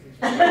nobody uses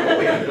it. Well,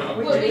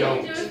 we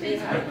can do a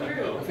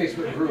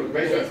Facebook group. Facebook group.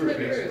 Facebook group,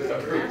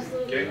 Group.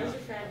 absolutely, Okay. those are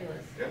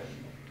fabulous. Yeah.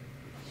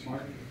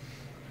 Smart.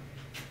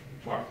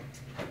 Mark.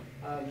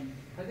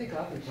 I think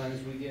oftentimes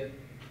we get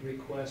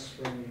requests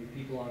from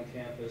people on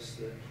campus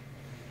that,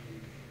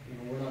 you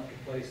know, we're not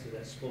the place that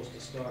that's supposed to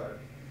start.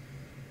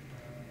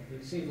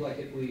 It seems like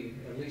if we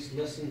at least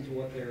listen to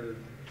what they're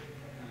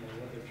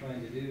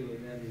trying to do,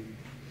 and then,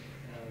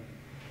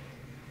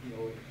 you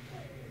know,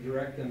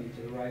 direct them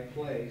to the right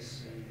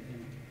place, and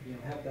you know,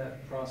 have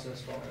that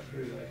process follow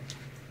through.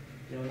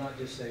 You know, not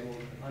just say, well,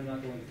 I'm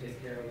not going to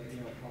take care of it, you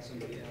know, call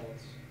somebody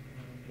else.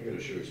 I'm going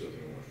to show you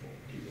something on my phone.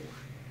 Keep going.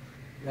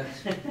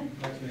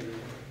 That's maybe.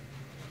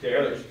 Okay,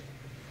 others?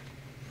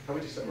 How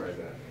would you summarize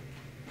that?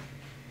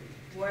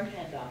 Warm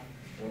handoff.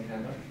 One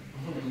hand up.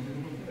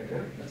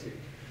 Okay, that's it.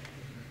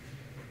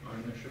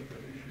 Ownership of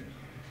issues.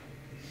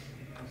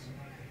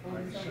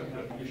 Ownership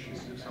of issues,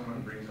 if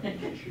someone brings up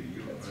an issue,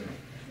 you own it.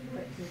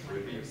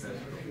 Really, if that's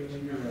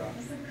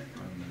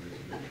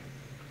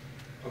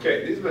Okay,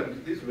 these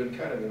have been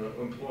kind of an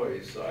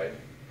employee side.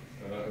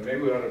 Maybe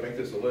we ought to make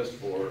this a list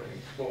for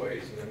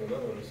employees, and then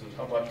another one is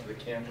how about to the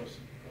campus?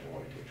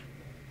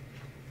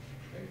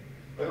 Okay.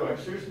 By the way, I'm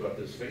serious about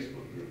this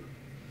Facebook group.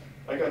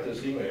 I got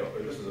this email,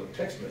 or this is a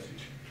text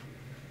message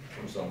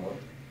from someone.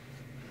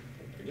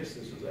 I guess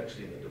this was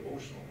actually in the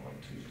devotional on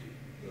Tuesday.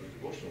 The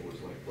devotional was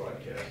like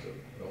broadcast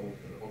of an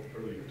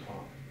earlier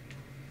talk.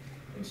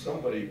 And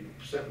somebody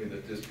sent me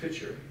this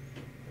picture.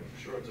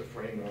 I'm sure it's a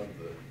frame out of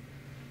the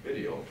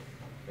video.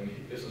 And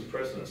this is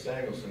President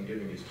Samuelson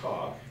giving his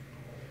talk.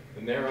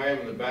 And there I am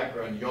in the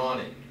background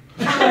yawning.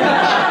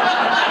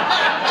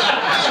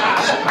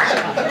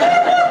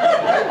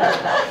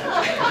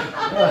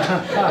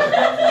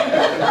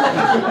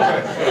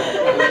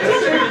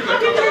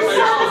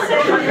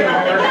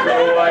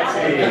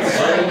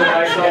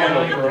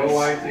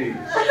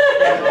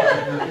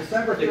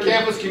 The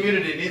campus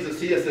community needs to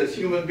see us as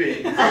human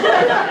beings. So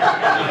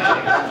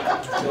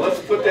let's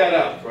put that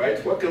up,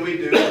 right? What can we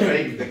do to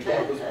make the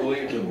campus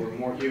believe that we're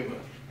more human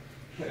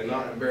and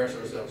not embarrass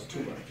ourselves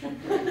too much?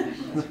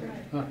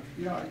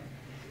 You know,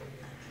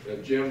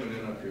 Jim, and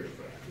then up here.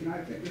 you know,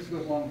 I think this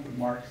goes along with what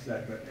Mark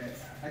said, but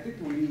I think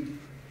that we need,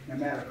 no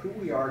matter who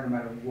we are, no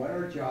matter what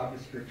our job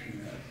description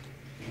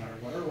is, no matter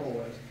what our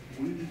role is,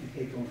 we need to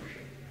take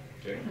ownership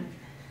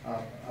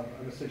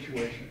of a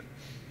situation,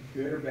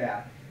 good or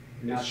bad.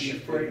 Not be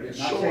afraid of it. It's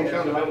Not show saying it's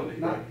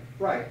accountability, not-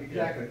 right? Right,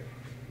 exactly.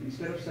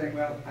 Instead of saying,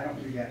 well, I don't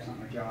do that, it's not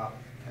my job,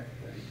 type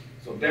of thing.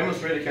 So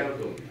demonstrate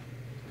accountability.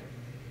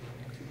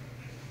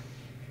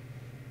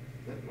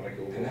 That might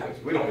go both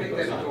ways. We don't I need think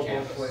those that'll on go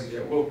both campus. ways.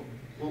 Yeah, well,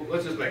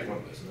 let's just make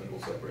one list and then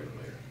we'll separate them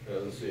later.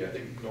 Let's see, I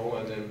think Noah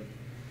and then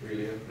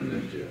Relia and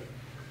then Jeff.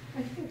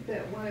 I think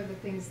that one of the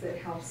things that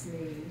helps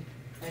me,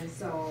 and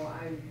so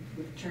I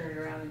would turn it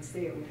around and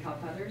say it would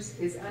help others,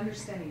 is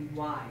understanding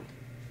why.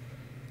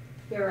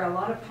 There are a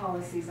lot of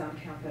policies on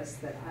campus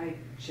that I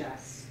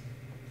just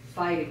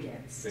fight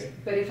against. Okay.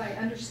 But if I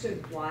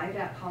understood why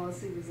that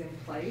policy was in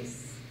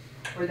place,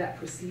 or that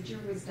procedure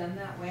was done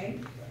that way,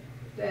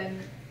 then,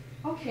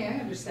 okay, I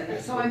understand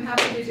that, so I'm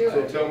happy to do So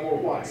it. tell more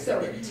why.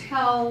 So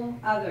tell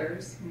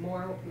others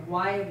more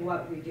why of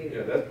what we do.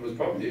 Yeah, that was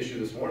probably the issue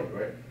this morning,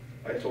 right?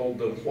 I told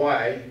them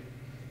why,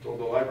 told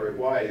the library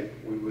why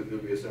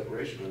there'd be a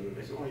separation, and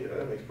they said, oh yeah,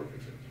 that makes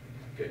perfect sense.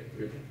 Okay,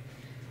 Relia.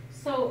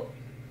 So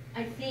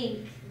I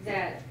think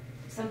that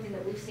something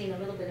that we've seen a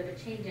little bit of a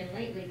change in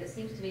lately that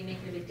seems to be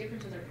making a big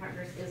difference with our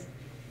partners is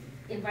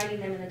inviting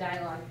them in the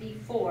dialogue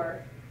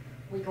before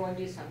we go and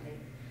do something.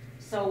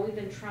 So we've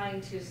been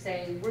trying to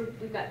say,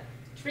 we've got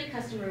 3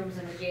 custom rooms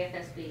in the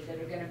JFSB that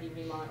are gonna be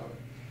remodeled.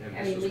 And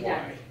I this mean, is we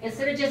got, why.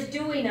 instead of just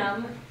doing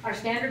them our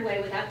standard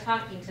way without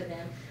talking to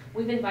them,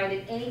 we've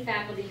invited any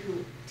faculty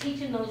who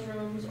teach in those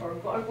rooms or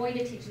are going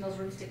to teach in those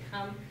rooms to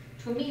come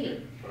to a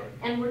meeting. All right.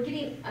 And we're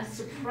getting a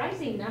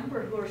surprising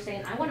number who are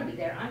saying, I wanna be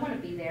there, I wanna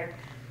be there.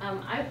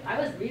 I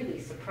was really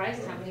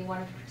surprised how many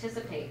wanted to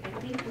participate. I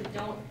think we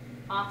don't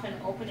often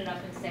open it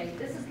up and say,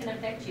 this is gonna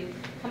affect you,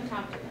 come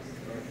talk to us.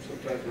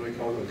 Sometimes when we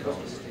call them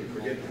customers, we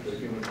forget that they're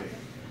human beings,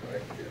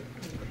 right?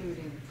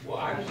 Well,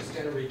 I was just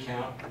gonna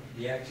recount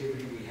the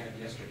activity we had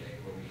yesterday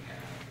where we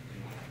had,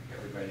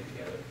 everybody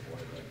together for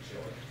the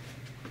chili.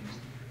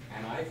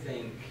 And I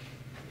think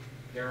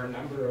there are a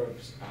number of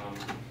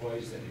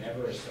employees that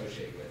never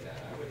associate with that.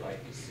 I would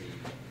like to see,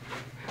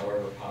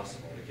 however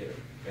possible, to get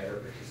a better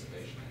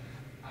participation in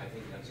that. I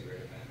think that's a great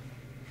event.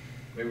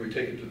 Maybe we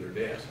take it to their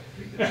desk.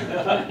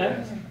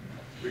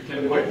 We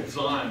can put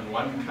on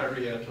one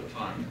curry at a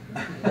time. I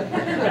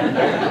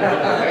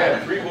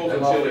had 3 bowls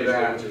of chili,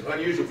 which is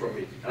unusual for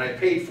me, and I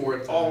paid for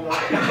it all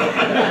night.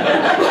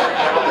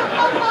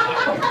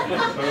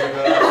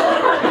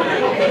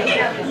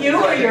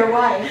 You or your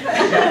wife?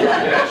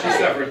 Yeah, she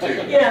suffered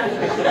too.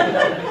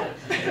 Yeah.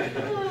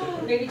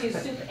 Maybe do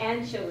soup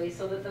and chili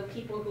so that the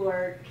people who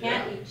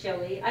can't eat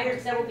chili, I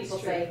heard several people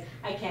say,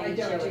 I can't eat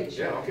chili.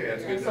 Yeah, okay,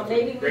 that's good. So That's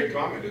maybe a great we-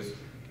 comment is, and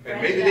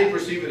Branch maybe it they out.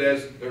 perceive it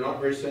as they're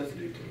not very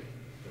sensitive to me.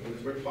 And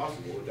it's very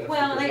possible that that's.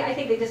 Well, the and I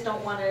think they just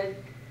don't wanna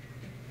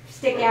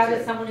stick out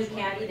as someone who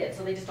can't eat it,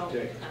 so they just don't.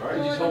 Okay, all right,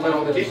 Well, just and hold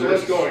on, along keep the those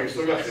list going, you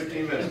still got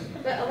 15 minutes.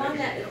 But along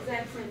that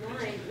exact same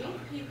line,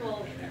 meet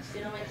people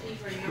in OIT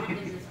who are not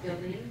in this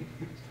building,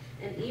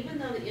 and even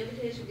though the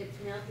invitation gets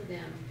mailed to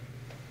them,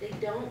 they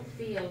don't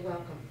feel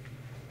welcome.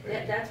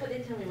 That's what they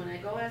tell me when I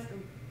go ask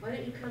them, why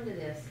don't you come to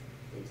this?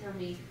 They tell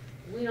me,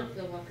 we don't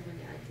feel welcome in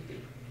the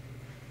ITB.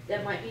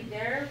 That might be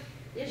their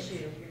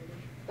issue,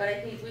 but I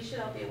think we should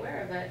all be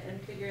aware of it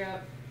and figure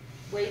out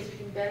ways we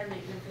can better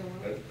make them feel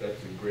welcome.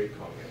 That's a great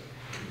comment.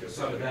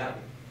 So to that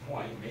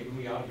point, maybe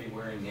we ought to be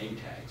wearing name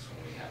tags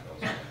when we have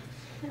those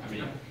events. I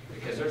mean,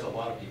 because there's a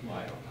lot of people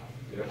I don't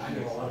know. Yeah. I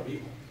know a lot of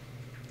people.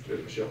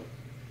 Good, Michelle?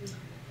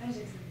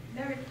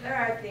 There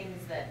are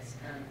things that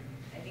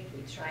I think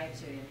we try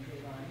to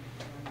improve on.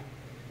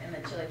 And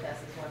the Chili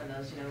Fest is one of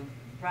those,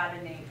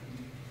 broadening,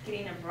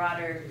 getting a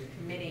broader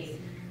committee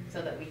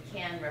so that we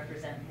can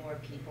represent more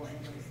people in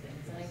those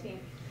things. And I think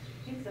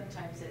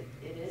sometimes it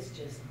is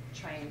just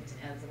trying to,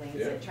 as Elaine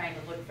said, trying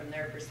to look from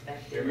their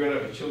perspective. Maybe we're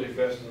gonna have a chili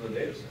fest in the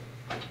data center.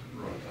 Oh,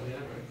 yeah.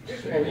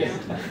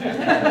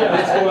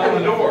 Let's go out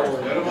the door,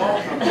 let them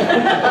all come.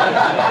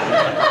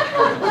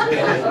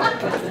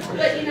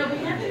 But, we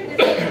have to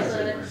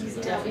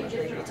decide in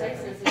different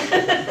places, and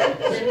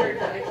then we're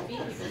the ITB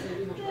people say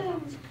we don't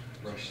want.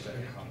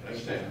 I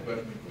understand, but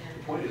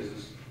the point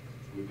is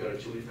we've got a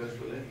chili fest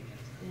for them.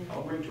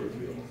 I'll bring to it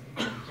for you.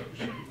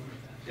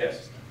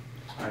 Yes.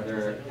 Are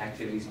there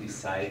activities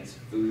besides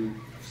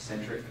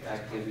food-centric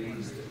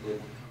activities that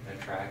would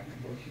attract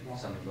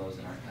some of those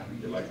that aren't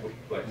coming?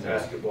 Like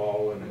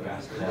basketball and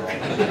basketball.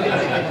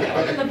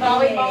 The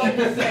volleyball and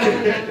the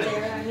sailing out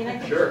there, I mean, I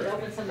think we Sure. should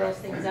open some of those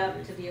things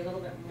up to be a little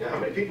bit more. Yeah, how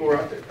many people were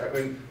out there? I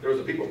mean, there was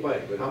a people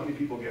playing, but how many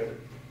people gathered?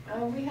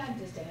 Oh, we had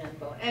just a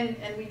handful, and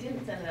we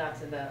didn't send it out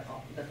to the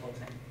full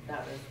time.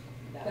 That was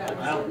That a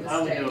was a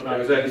mistake. It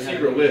was that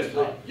secret list,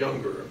 like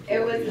younger. It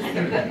was a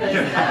secret list. It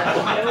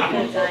was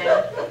good time.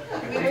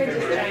 We were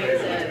just trying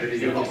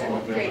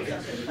to create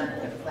something fun,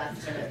 and it was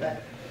last minute,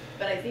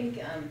 but I think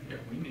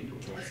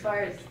as far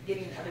as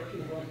getting other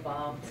people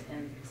involved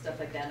and stuff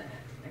like that,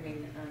 I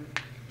mean,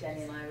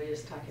 Danny and I were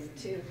just talking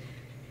too.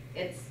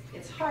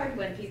 It's hard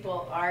when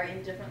people are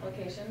in different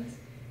locations,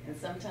 and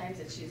sometimes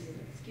it's used as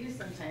an excuse,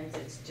 sometimes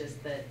it's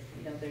just that,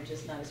 they're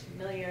just not as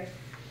familiar,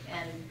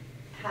 and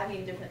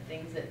having different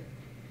things that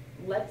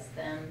lets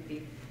them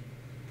be,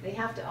 they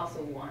have to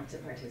also want to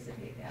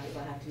participate, they also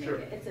have to make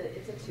it,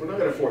 it's a two. We're not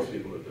gonna force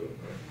people to do it,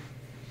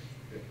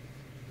 right?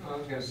 I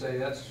was gonna say,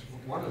 that's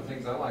one of the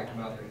things I like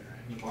about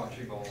the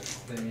bocce ball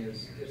thing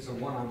is it's a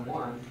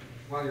one-on-one.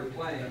 While you're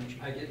playing,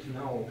 I get to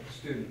know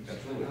students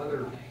and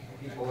other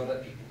people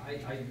that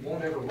I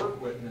won't ever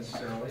work with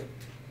necessarily.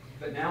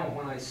 But now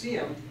when I see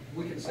them,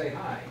 we can say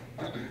hi,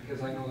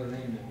 because I know their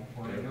name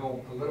now, or I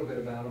know a little bit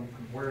about them,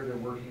 where they're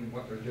working,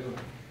 what they're doing.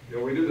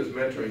 We do this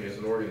mentoring as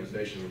an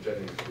organization, which I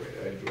think is great.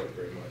 I enjoy it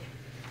very much.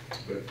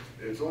 But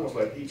it's almost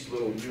like each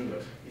little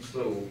unit, each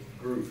little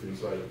group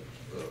inside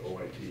of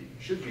OIT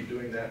should be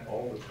doing that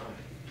all the time,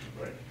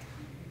 right?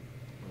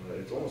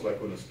 It's almost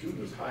like when a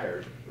student is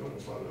hired, they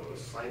almost ought to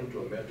assign them to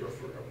a mentor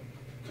for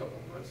a couple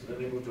of months, and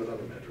then they move to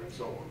another mentor and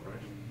so on,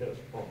 right? Yes.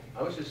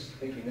 I was just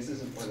thinking, this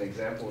isn't an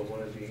example of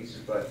one of these,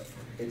 but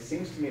it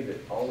seems to me that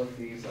all of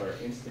these are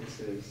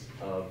instances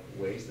of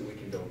ways that we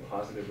can build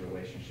positive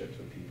relationships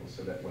with people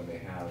so that when they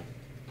have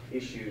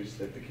issues,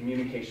 that the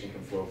communication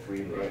can flow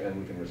freely and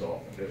we can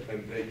resolve them.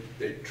 And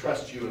they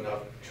trust you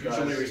enough, Trust,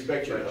 mutually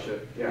respect you enough.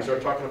 friendship, We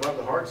start talking about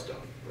the hard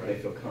stuff, They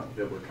right? feel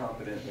that we're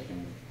competent, they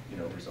can,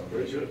 resolve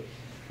Very issues. good.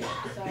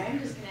 So I'm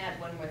just gonna add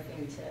one more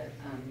thing to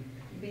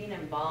being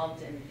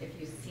involved, and if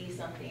you see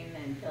something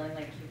and feeling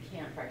like you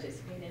can't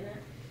participate in it,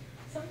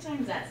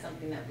 sometimes that's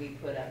something that we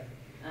put up.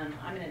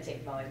 I'm gonna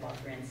take volleyball,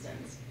 for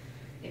instance.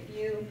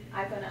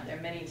 I've gone out there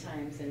many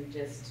times and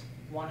just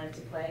wanted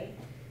to play,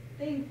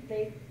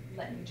 they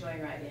let me join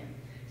right in.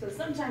 So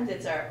sometimes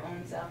it's our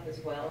own self as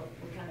well.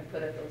 We kind of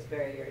put up those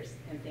barriers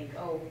and think,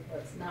 oh, well,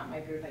 it's not my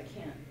group, I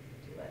can't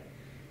do it.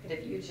 But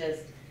if you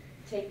just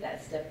take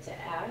that step to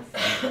ask,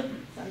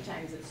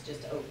 sometimes it's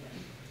just open.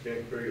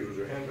 Okay, very good. Was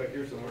there a hand back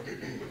here somewhere?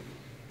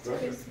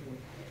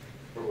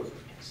 Where was it?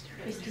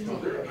 Oh,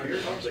 there, up here.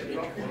 I was thinking,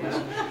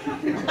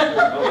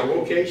 oh, the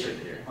location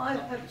here. Well, I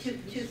have two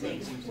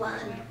things. One,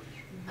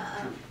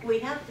 we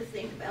have to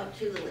think about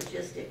too the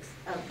logistics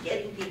of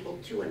getting people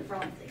to and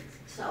from things.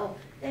 So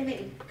they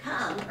may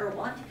come or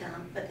want to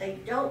come, but they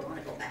don't want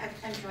to go back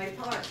and try to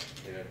park.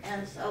 Yeah.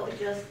 And so it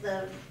just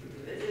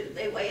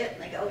they weigh it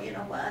and they go, you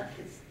know what,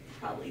 it's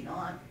probably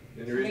not.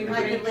 And the reason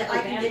I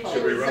can get Could we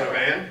chili run a sauce.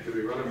 van? Could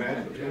we run a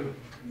van?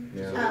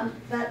 Yeah. Yeah.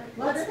 But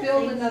one Let's of the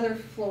build things- another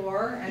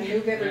floor and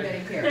move everybody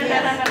here.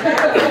 Yes.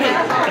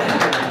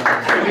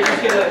 Can we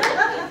just get a,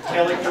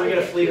 Kelly, can we get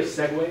a fleet of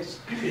Segways?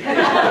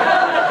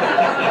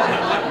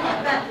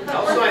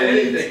 I'll sign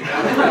anything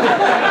now.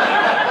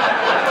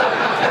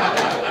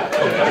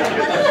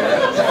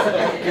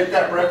 Get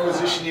that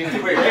requisition in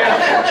quick.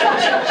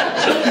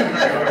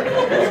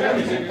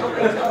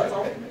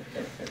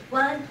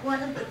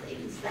 One of the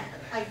things that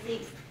I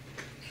think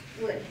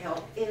would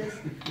help is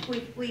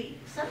we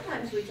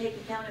sometimes we take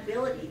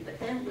accountability, but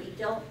then we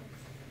don't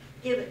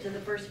give it to the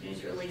person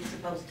who's really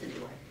supposed to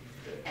do it.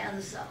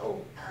 And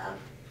so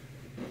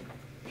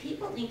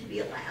people need to be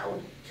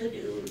allowed to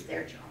do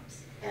their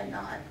jobs and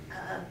not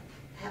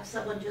have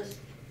someone just,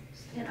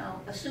 you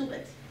know, assume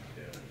it.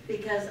 Yeah.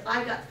 Because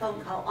I got the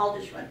phone call, I'll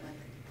just run with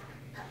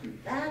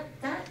it.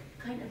 That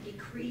kind of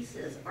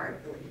decreases our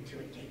ability to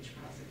engage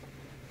positively.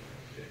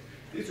 Okay.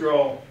 These are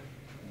all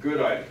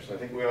good items. I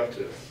think we ought to,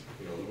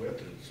 you know, we have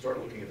to start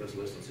looking at this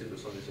list and see if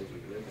there's some of these things we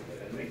can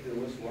implement and make the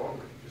list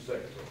longer, just a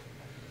second.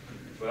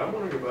 But I'm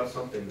wondering about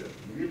something that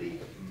really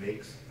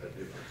makes a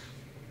difference.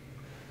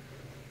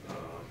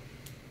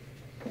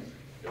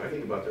 You know, I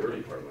think about the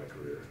early part of my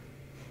career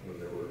when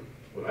there were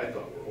what I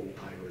thought were old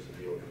timers in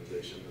the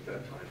organization at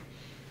that time.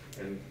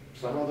 And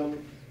some of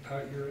them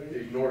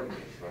ignored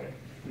me, right?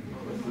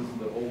 This is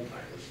the old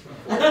timers.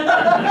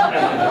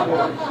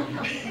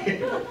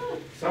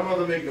 Some of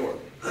them ignored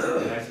me.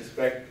 And I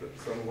suspect that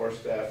some of our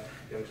staff,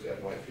 young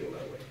staff, might feel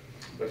that way.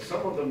 But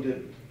some of them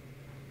didn't.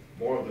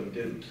 More of them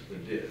didn't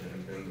than did.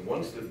 And the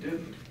ones that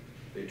didn't,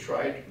 they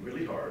tried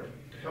really hard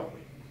to help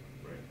me.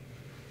 Right?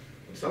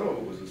 And some of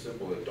it was as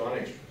simple as Don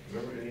Ekstrom.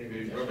 Remember, any of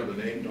you remember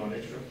the name Don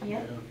Ekstrom?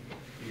 Yeah.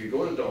 You could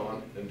go to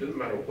Don, and it didn't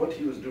matter what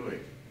he was doing,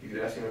 you could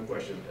ask him a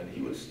question, and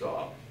he would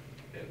stop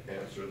and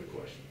answer the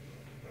question.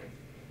 Right?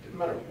 Didn't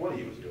matter what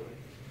he was doing.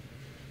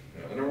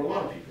 And there were a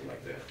lot of people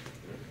like that.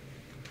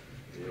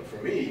 You know,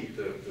 for me,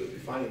 the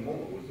defining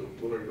moment was the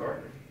Willard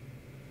Gardner.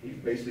 He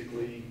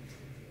basically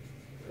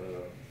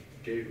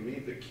gave me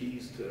the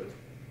keys to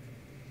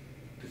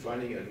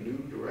finding a new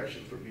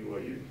direction for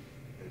BYU.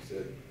 And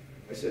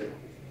I said,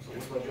 so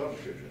what's my job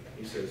description?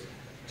 He says,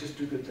 just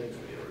do good things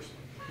for the university.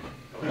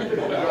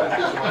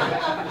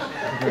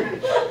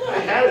 I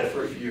had it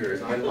for a few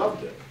years, and I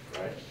loved it,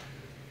 right?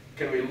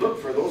 Can we look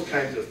for those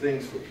kinds of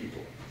things for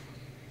people,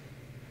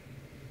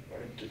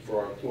 right?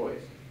 For our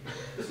employees?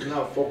 This is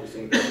now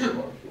focusing on our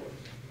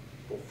employees,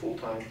 both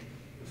full-time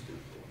and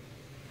student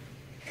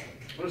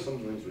employees. What are some of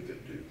the things we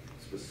could do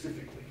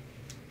specifically?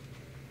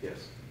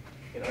 Yes?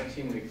 In our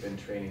team, we've been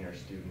training our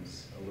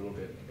students a little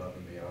bit above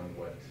and beyond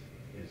what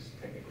is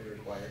technically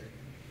required,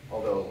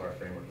 although our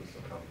framework was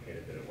so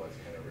complicated that it was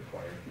kind of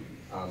required.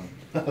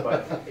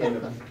 But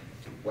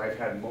I've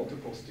had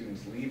multiple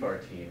students leave our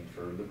team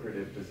for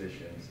lucrative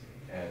positions,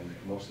 and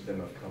most of them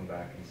have come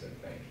back and said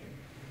thank you.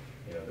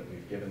 You know, that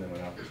we've given them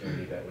an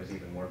opportunity that was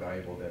even more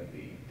valuable than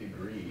the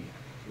degree,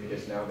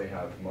 because now they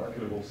have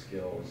marketable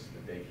skills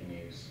that they can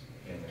use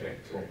in their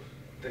Okay, so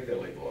take that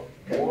label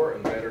up. More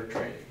and better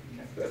training.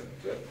 That.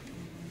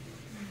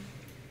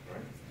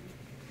 Right?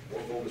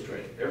 More focused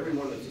training.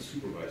 Everyone that's a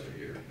supervisor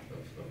here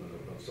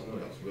of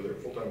someone else, whether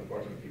full-time or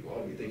part-time people,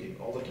 ought to be thinking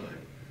all the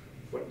time,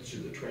 what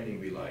should the training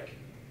be like?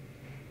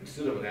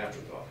 Instead of an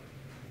afterthought.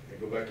 I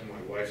go back to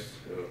my wife's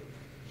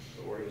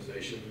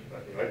organization.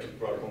 I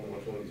brought her home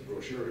with one of these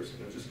brochures,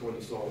 and I was just going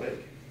to Salt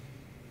Lake.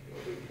 You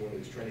know, one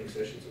of these training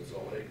sessions in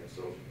Salt Lake, and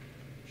so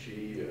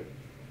she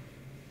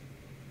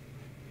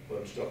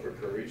bunched up her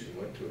courage and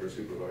went to her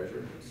supervisor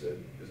and said,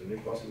 is there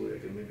any possibility I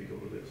could maybe go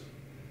to this?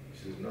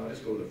 She says, no,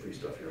 just go to the free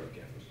stuff here on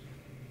campus.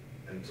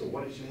 And so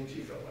what did you think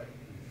she felt like?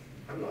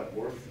 I'm not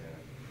worth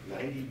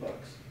 $90.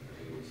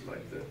 It was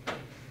like the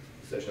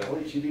session.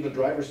 She'd even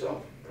drive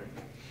herself,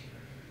 right?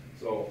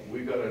 So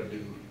we've got to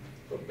do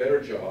a better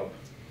job,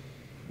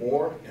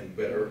 more and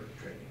better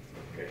training.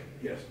 Okay,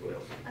 yes, what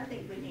else? I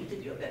think we need to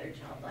do a better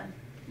job on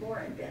more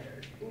and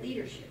better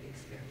leadership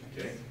experience.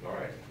 Okay, all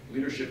right.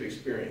 Leadership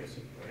experience,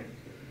 right?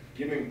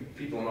 Giving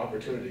people an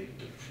opportunity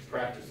to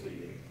practice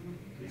leading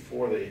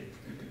before they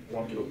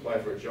want to apply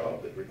for a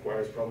job that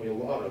requires probably a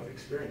lot of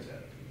experience at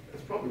it.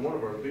 That's probably one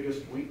of our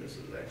biggest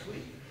weaknesses,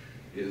 actually,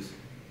 is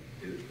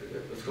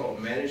let's call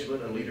it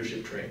management and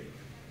leadership training.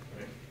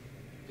 Right?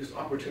 Just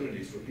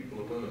opportunities for people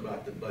to learn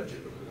about the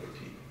budget of the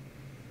OT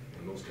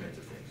and those kinds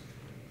of things.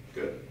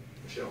 Good.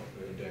 Michelle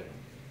and Daniel.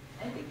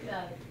 I think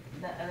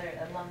the other,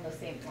 along those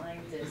same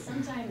lines is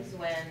sometimes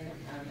when,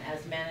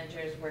 as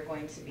managers, we're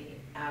going to be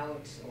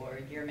out, or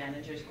your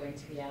manager's going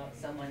to be out,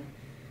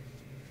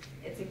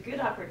 it's a good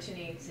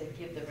opportunity to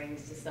give the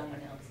reins to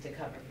someone else to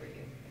cover for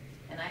you.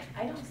 And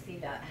I don't see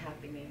that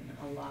happening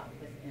a lot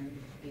within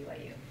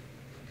BYU.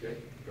 Okay,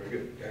 very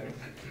good. Daniel?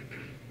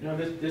 You know,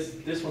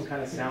 this one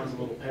kind of sounds a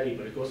little petty,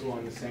 but it goes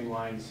along the same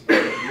lines of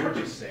what you were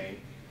just saying.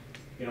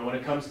 You know, when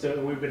it comes to,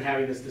 and we've been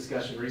having this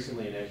discussion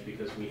recently in Edge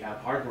because we have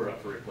hardware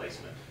up for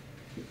replacement.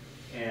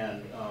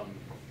 And,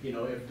 you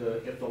know, if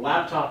the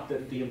laptop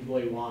that the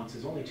employee wants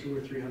is only $200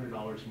 or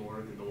 $300 more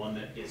than the one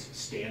that is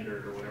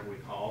standard or whatever we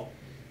call,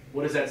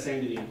 what is that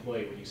saying to the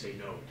employee when you say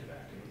no to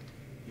that?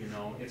 You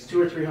know, it's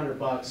 $200 or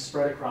 $300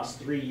 spread across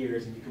 3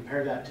 years, and you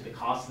compare that to the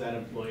cost of that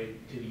employee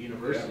to the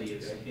university,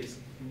 it's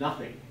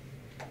nothing.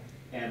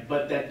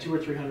 But that $200 or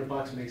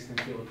 $300 makes them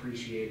feel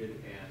appreciated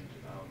and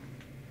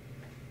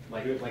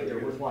like they're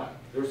worthwhile.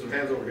 There were some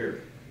hands over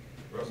here.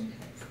 Russ? I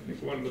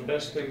think one of the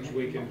best things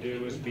we can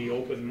do is be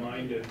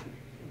open-minded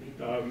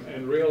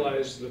and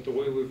realize that the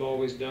way we've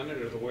always done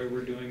it or the way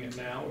we're doing it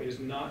now is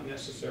not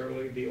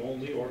necessarily the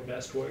only or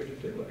best way to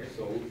do it.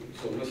 So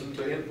listen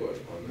to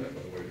input on that,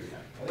 by the way.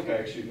 I think I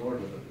actually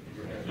ignored it.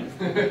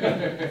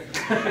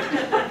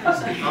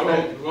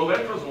 Well,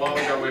 that was a while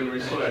ago when we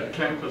saw that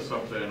campus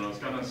up there, and I was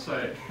going to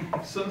say,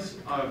 since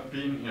I've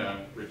been here,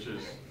 which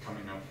is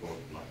coming up for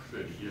like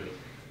 30 years,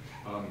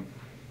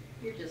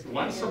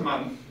 once a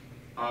month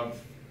I've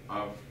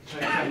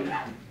taken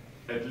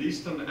at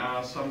least an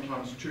hour,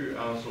 sometimes 2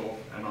 hours off,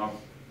 and I've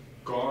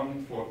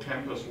gone for a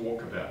campus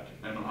walkabout.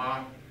 And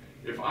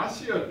if I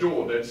see a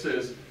door that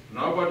says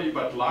nobody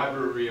but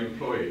library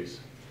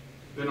employees,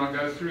 then I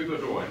go through the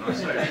door and I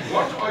say,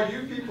 what are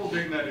you people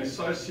doing that is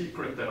so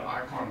secret that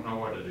I can't know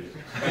what it is?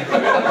 And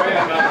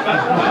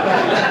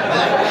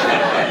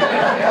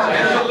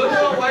the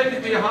little old lady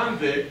behind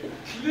there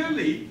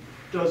clearly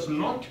does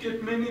not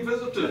get many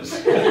visitors.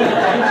 Tell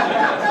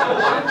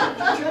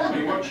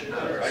me what she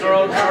does.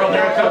 Carl,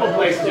 there are a couple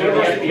places to do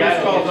it. The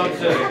ice calls up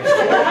to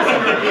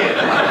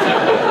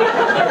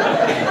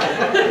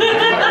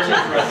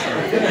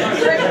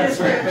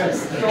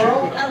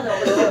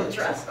Hello,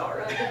 trust, all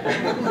right.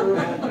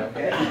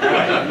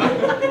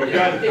 We've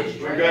got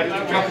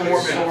a couple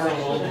more minutes.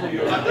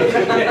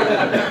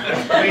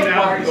 Clean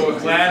out and go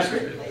with class,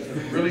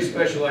 really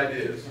special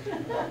ideas.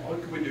 What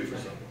can we do for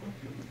something?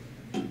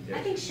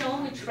 I think show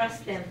them we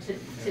trust them to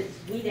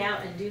weed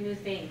out and do new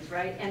things,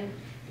 right? And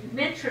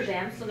mentor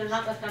them so they're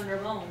not left on their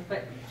own.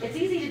 But it's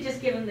easy to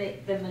just give them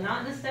the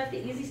monotonous stuff,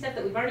 the easy stuff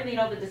that we've already made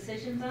all the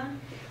decisions on.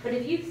 But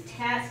if you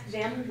task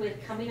them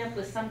with coming up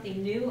with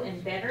something new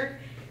and better,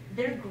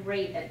 they're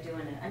great at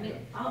doing it. I mean,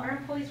 our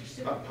employees are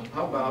super people.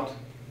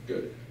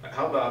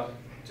 How about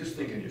just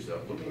thinking to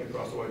yourself, looking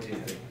across the YT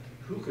and thinking,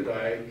 who could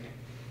I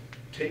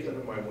take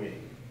under my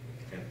wing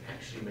and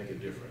actually make a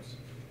difference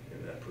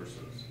in that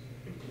person's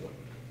employment?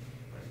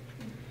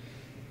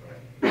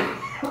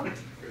 Right?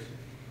 Chris?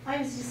 I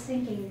was just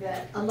thinking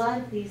that a lot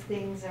of these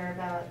things are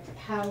about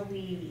how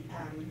we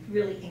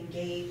really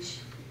engage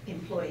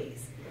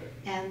employees.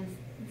 And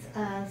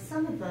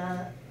some of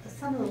the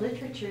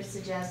literature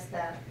suggests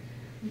that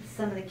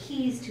some of the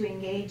keys to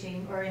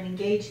engaging or an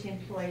engaged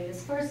employee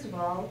is, first of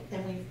all,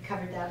 and we've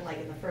covered that like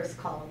in the first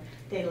column,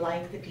 they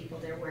like the people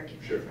they're working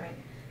with, right?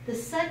 The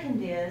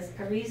second is,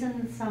 a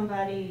reason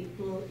somebody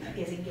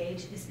is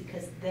engaged is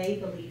because they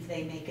believe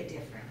they make a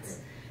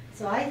difference.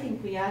 So I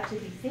think we ought to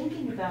be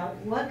thinking about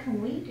what can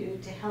we do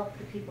to help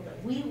the people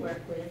that we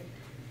work with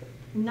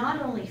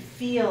not only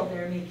feel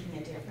they're making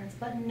a difference,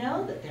 but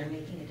know that they're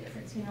making a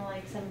difference. You know,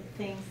 like some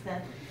things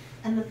that,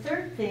 and the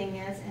third thing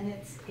is, and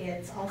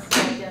it's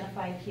also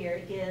identified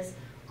here, is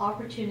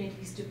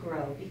opportunities to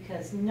grow,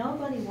 because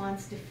nobody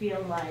wants to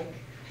feel like,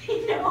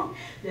 you know,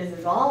 this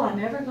is all I'm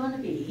ever going to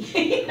be,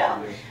 you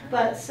know.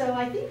 But so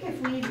I think if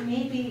we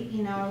maybe,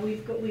 you know,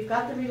 we've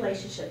got the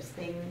relationships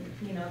thing,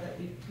 you know, that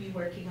we've been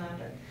working on,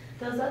 but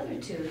those other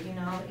two, you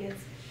know,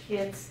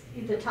 it's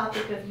the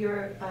topic of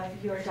your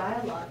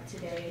dialogue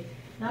today.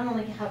 Not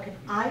only how can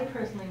I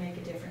personally make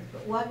a difference,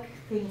 but what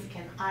things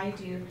can I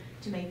do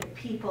to make the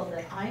people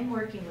that I'm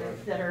working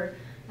with that are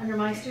under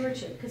my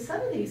stewardship? Because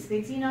some of these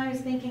things, you know, I was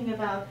thinking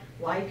about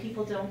why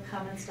people don't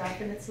come and stuff,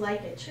 and it's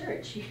like at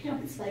church, you know,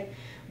 it's like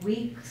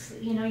weeks,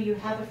 you know, you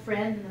have a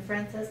friend and the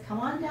friend says, come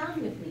on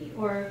down with me,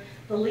 or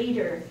the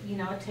leader, you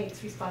know,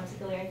 takes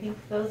responsibility. I think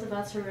those of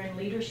us who are in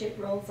leadership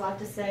roles ought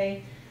to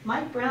say,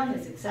 Mike Brown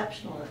is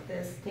exceptional at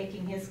this,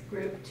 taking his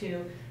group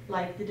to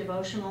like the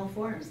devotional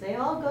forums. They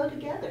all go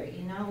together,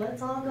 you know,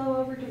 let's all go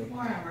over to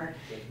forum, or,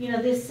 you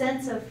know, this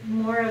sense of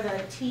more of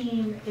a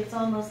team. It's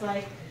almost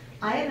like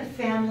I have a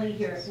family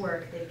here at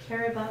work. They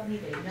care about me,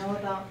 they know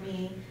about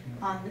me.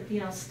 You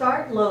know,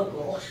 start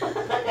local,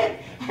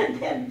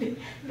 and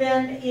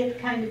then it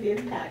kind of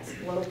impacts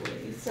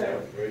globally. So yeah,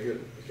 very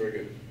good. That's very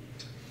good.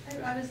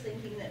 I was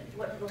thinking that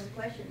one of those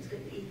questions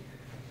could be,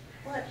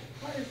 what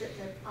is it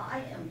that I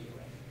am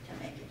doing to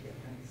make a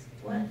difference?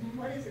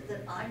 What is it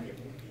that I'm doing?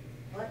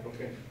 What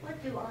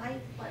do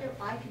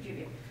I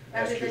contribute?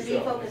 rather Ask than me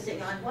yourself.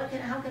 focusing on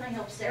how can I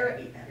help Sarah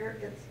be better?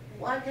 It's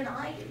what can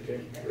I do to be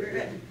Okay, better? very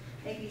good. And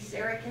maybe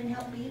Sarah can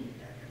help me be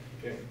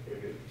better. Okay,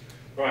 very good.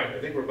 All right, I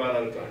think we're about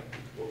out of time.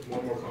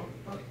 One more comment.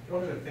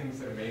 One of the things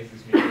that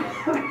amazes me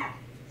about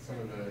some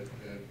of the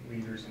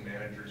leaders and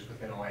managers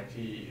within OIT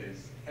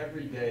is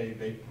every day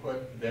they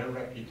put their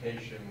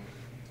reputation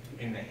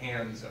in the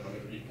hands of other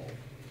people.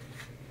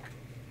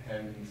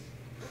 And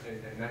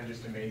that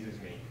just amazes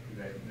me,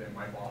 that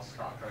my boss,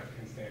 Scott Hunt,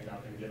 can stand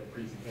up and give a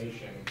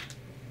presentation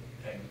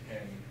and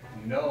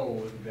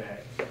know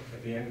that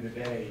at the end of the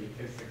day,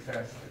 his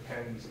success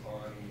depends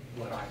on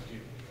what I do.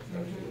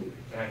 Absolutely.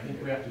 And I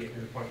think we have to get to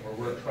the point where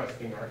we're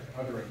trusting our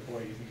other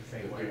employees in the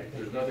same way.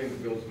 There's nothing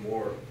that builds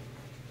more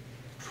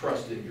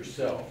trust in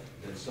yourself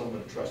than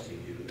someone trusting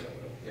you to that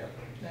level. Yeah.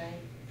 Right.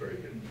 Very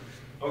good.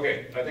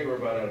 Okay, I think we're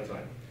about out of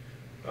time.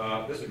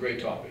 This is a great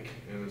topic,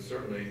 and it's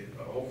certainly,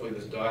 hopefully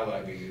this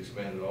dialogue will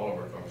expand in all of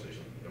our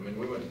conversations. I mean,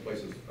 we went to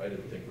places I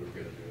didn't think we were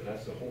going to do, and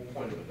that's the whole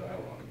point of a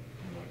dialogue,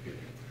 in my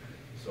opinion.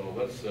 So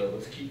let's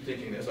keep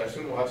thinking this. I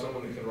assume we'll have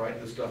someone that can write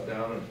this stuff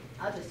down and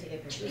I'll just take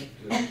it for free.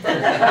 And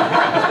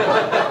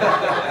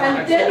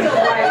then you'll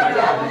write it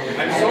down.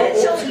 I'm so old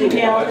school.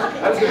 I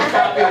was going to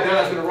copy it down,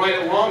 I was going to write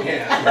it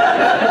longhand.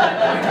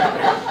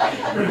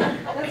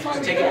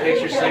 Just take a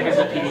picture, save it as a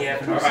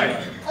PDF. All right.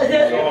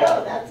 There you So,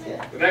 go, that's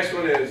it. the next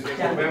one is in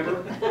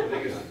November. I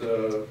think it's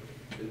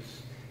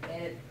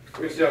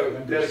which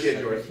dedicate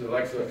yours,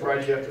 like the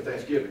Friday after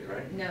Thanksgiving,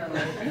 right? No.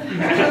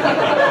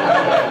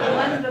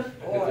 One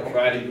before. It's the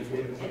Friday before.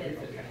 It is.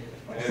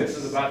 And this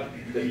is about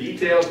the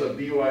details of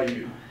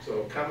BYU.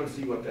 So come and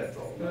see what that's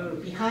all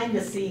about. Behind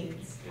the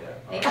scenes.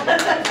 Yeah.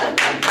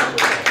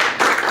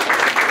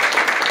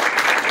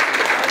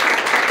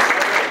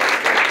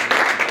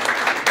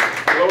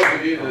 For those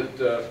of you that,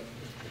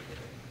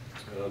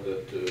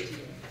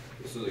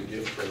 this is a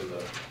gift from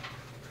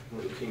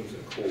one of the teams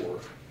in core.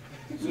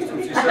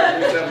 System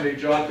C-70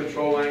 job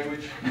control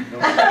language. No. Keep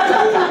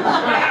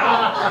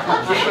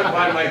it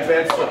by my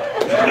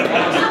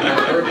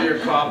bedside. Earlier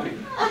copy.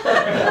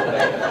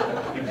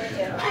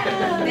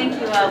 Thank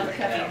you all for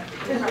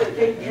coming.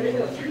 They did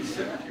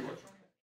it.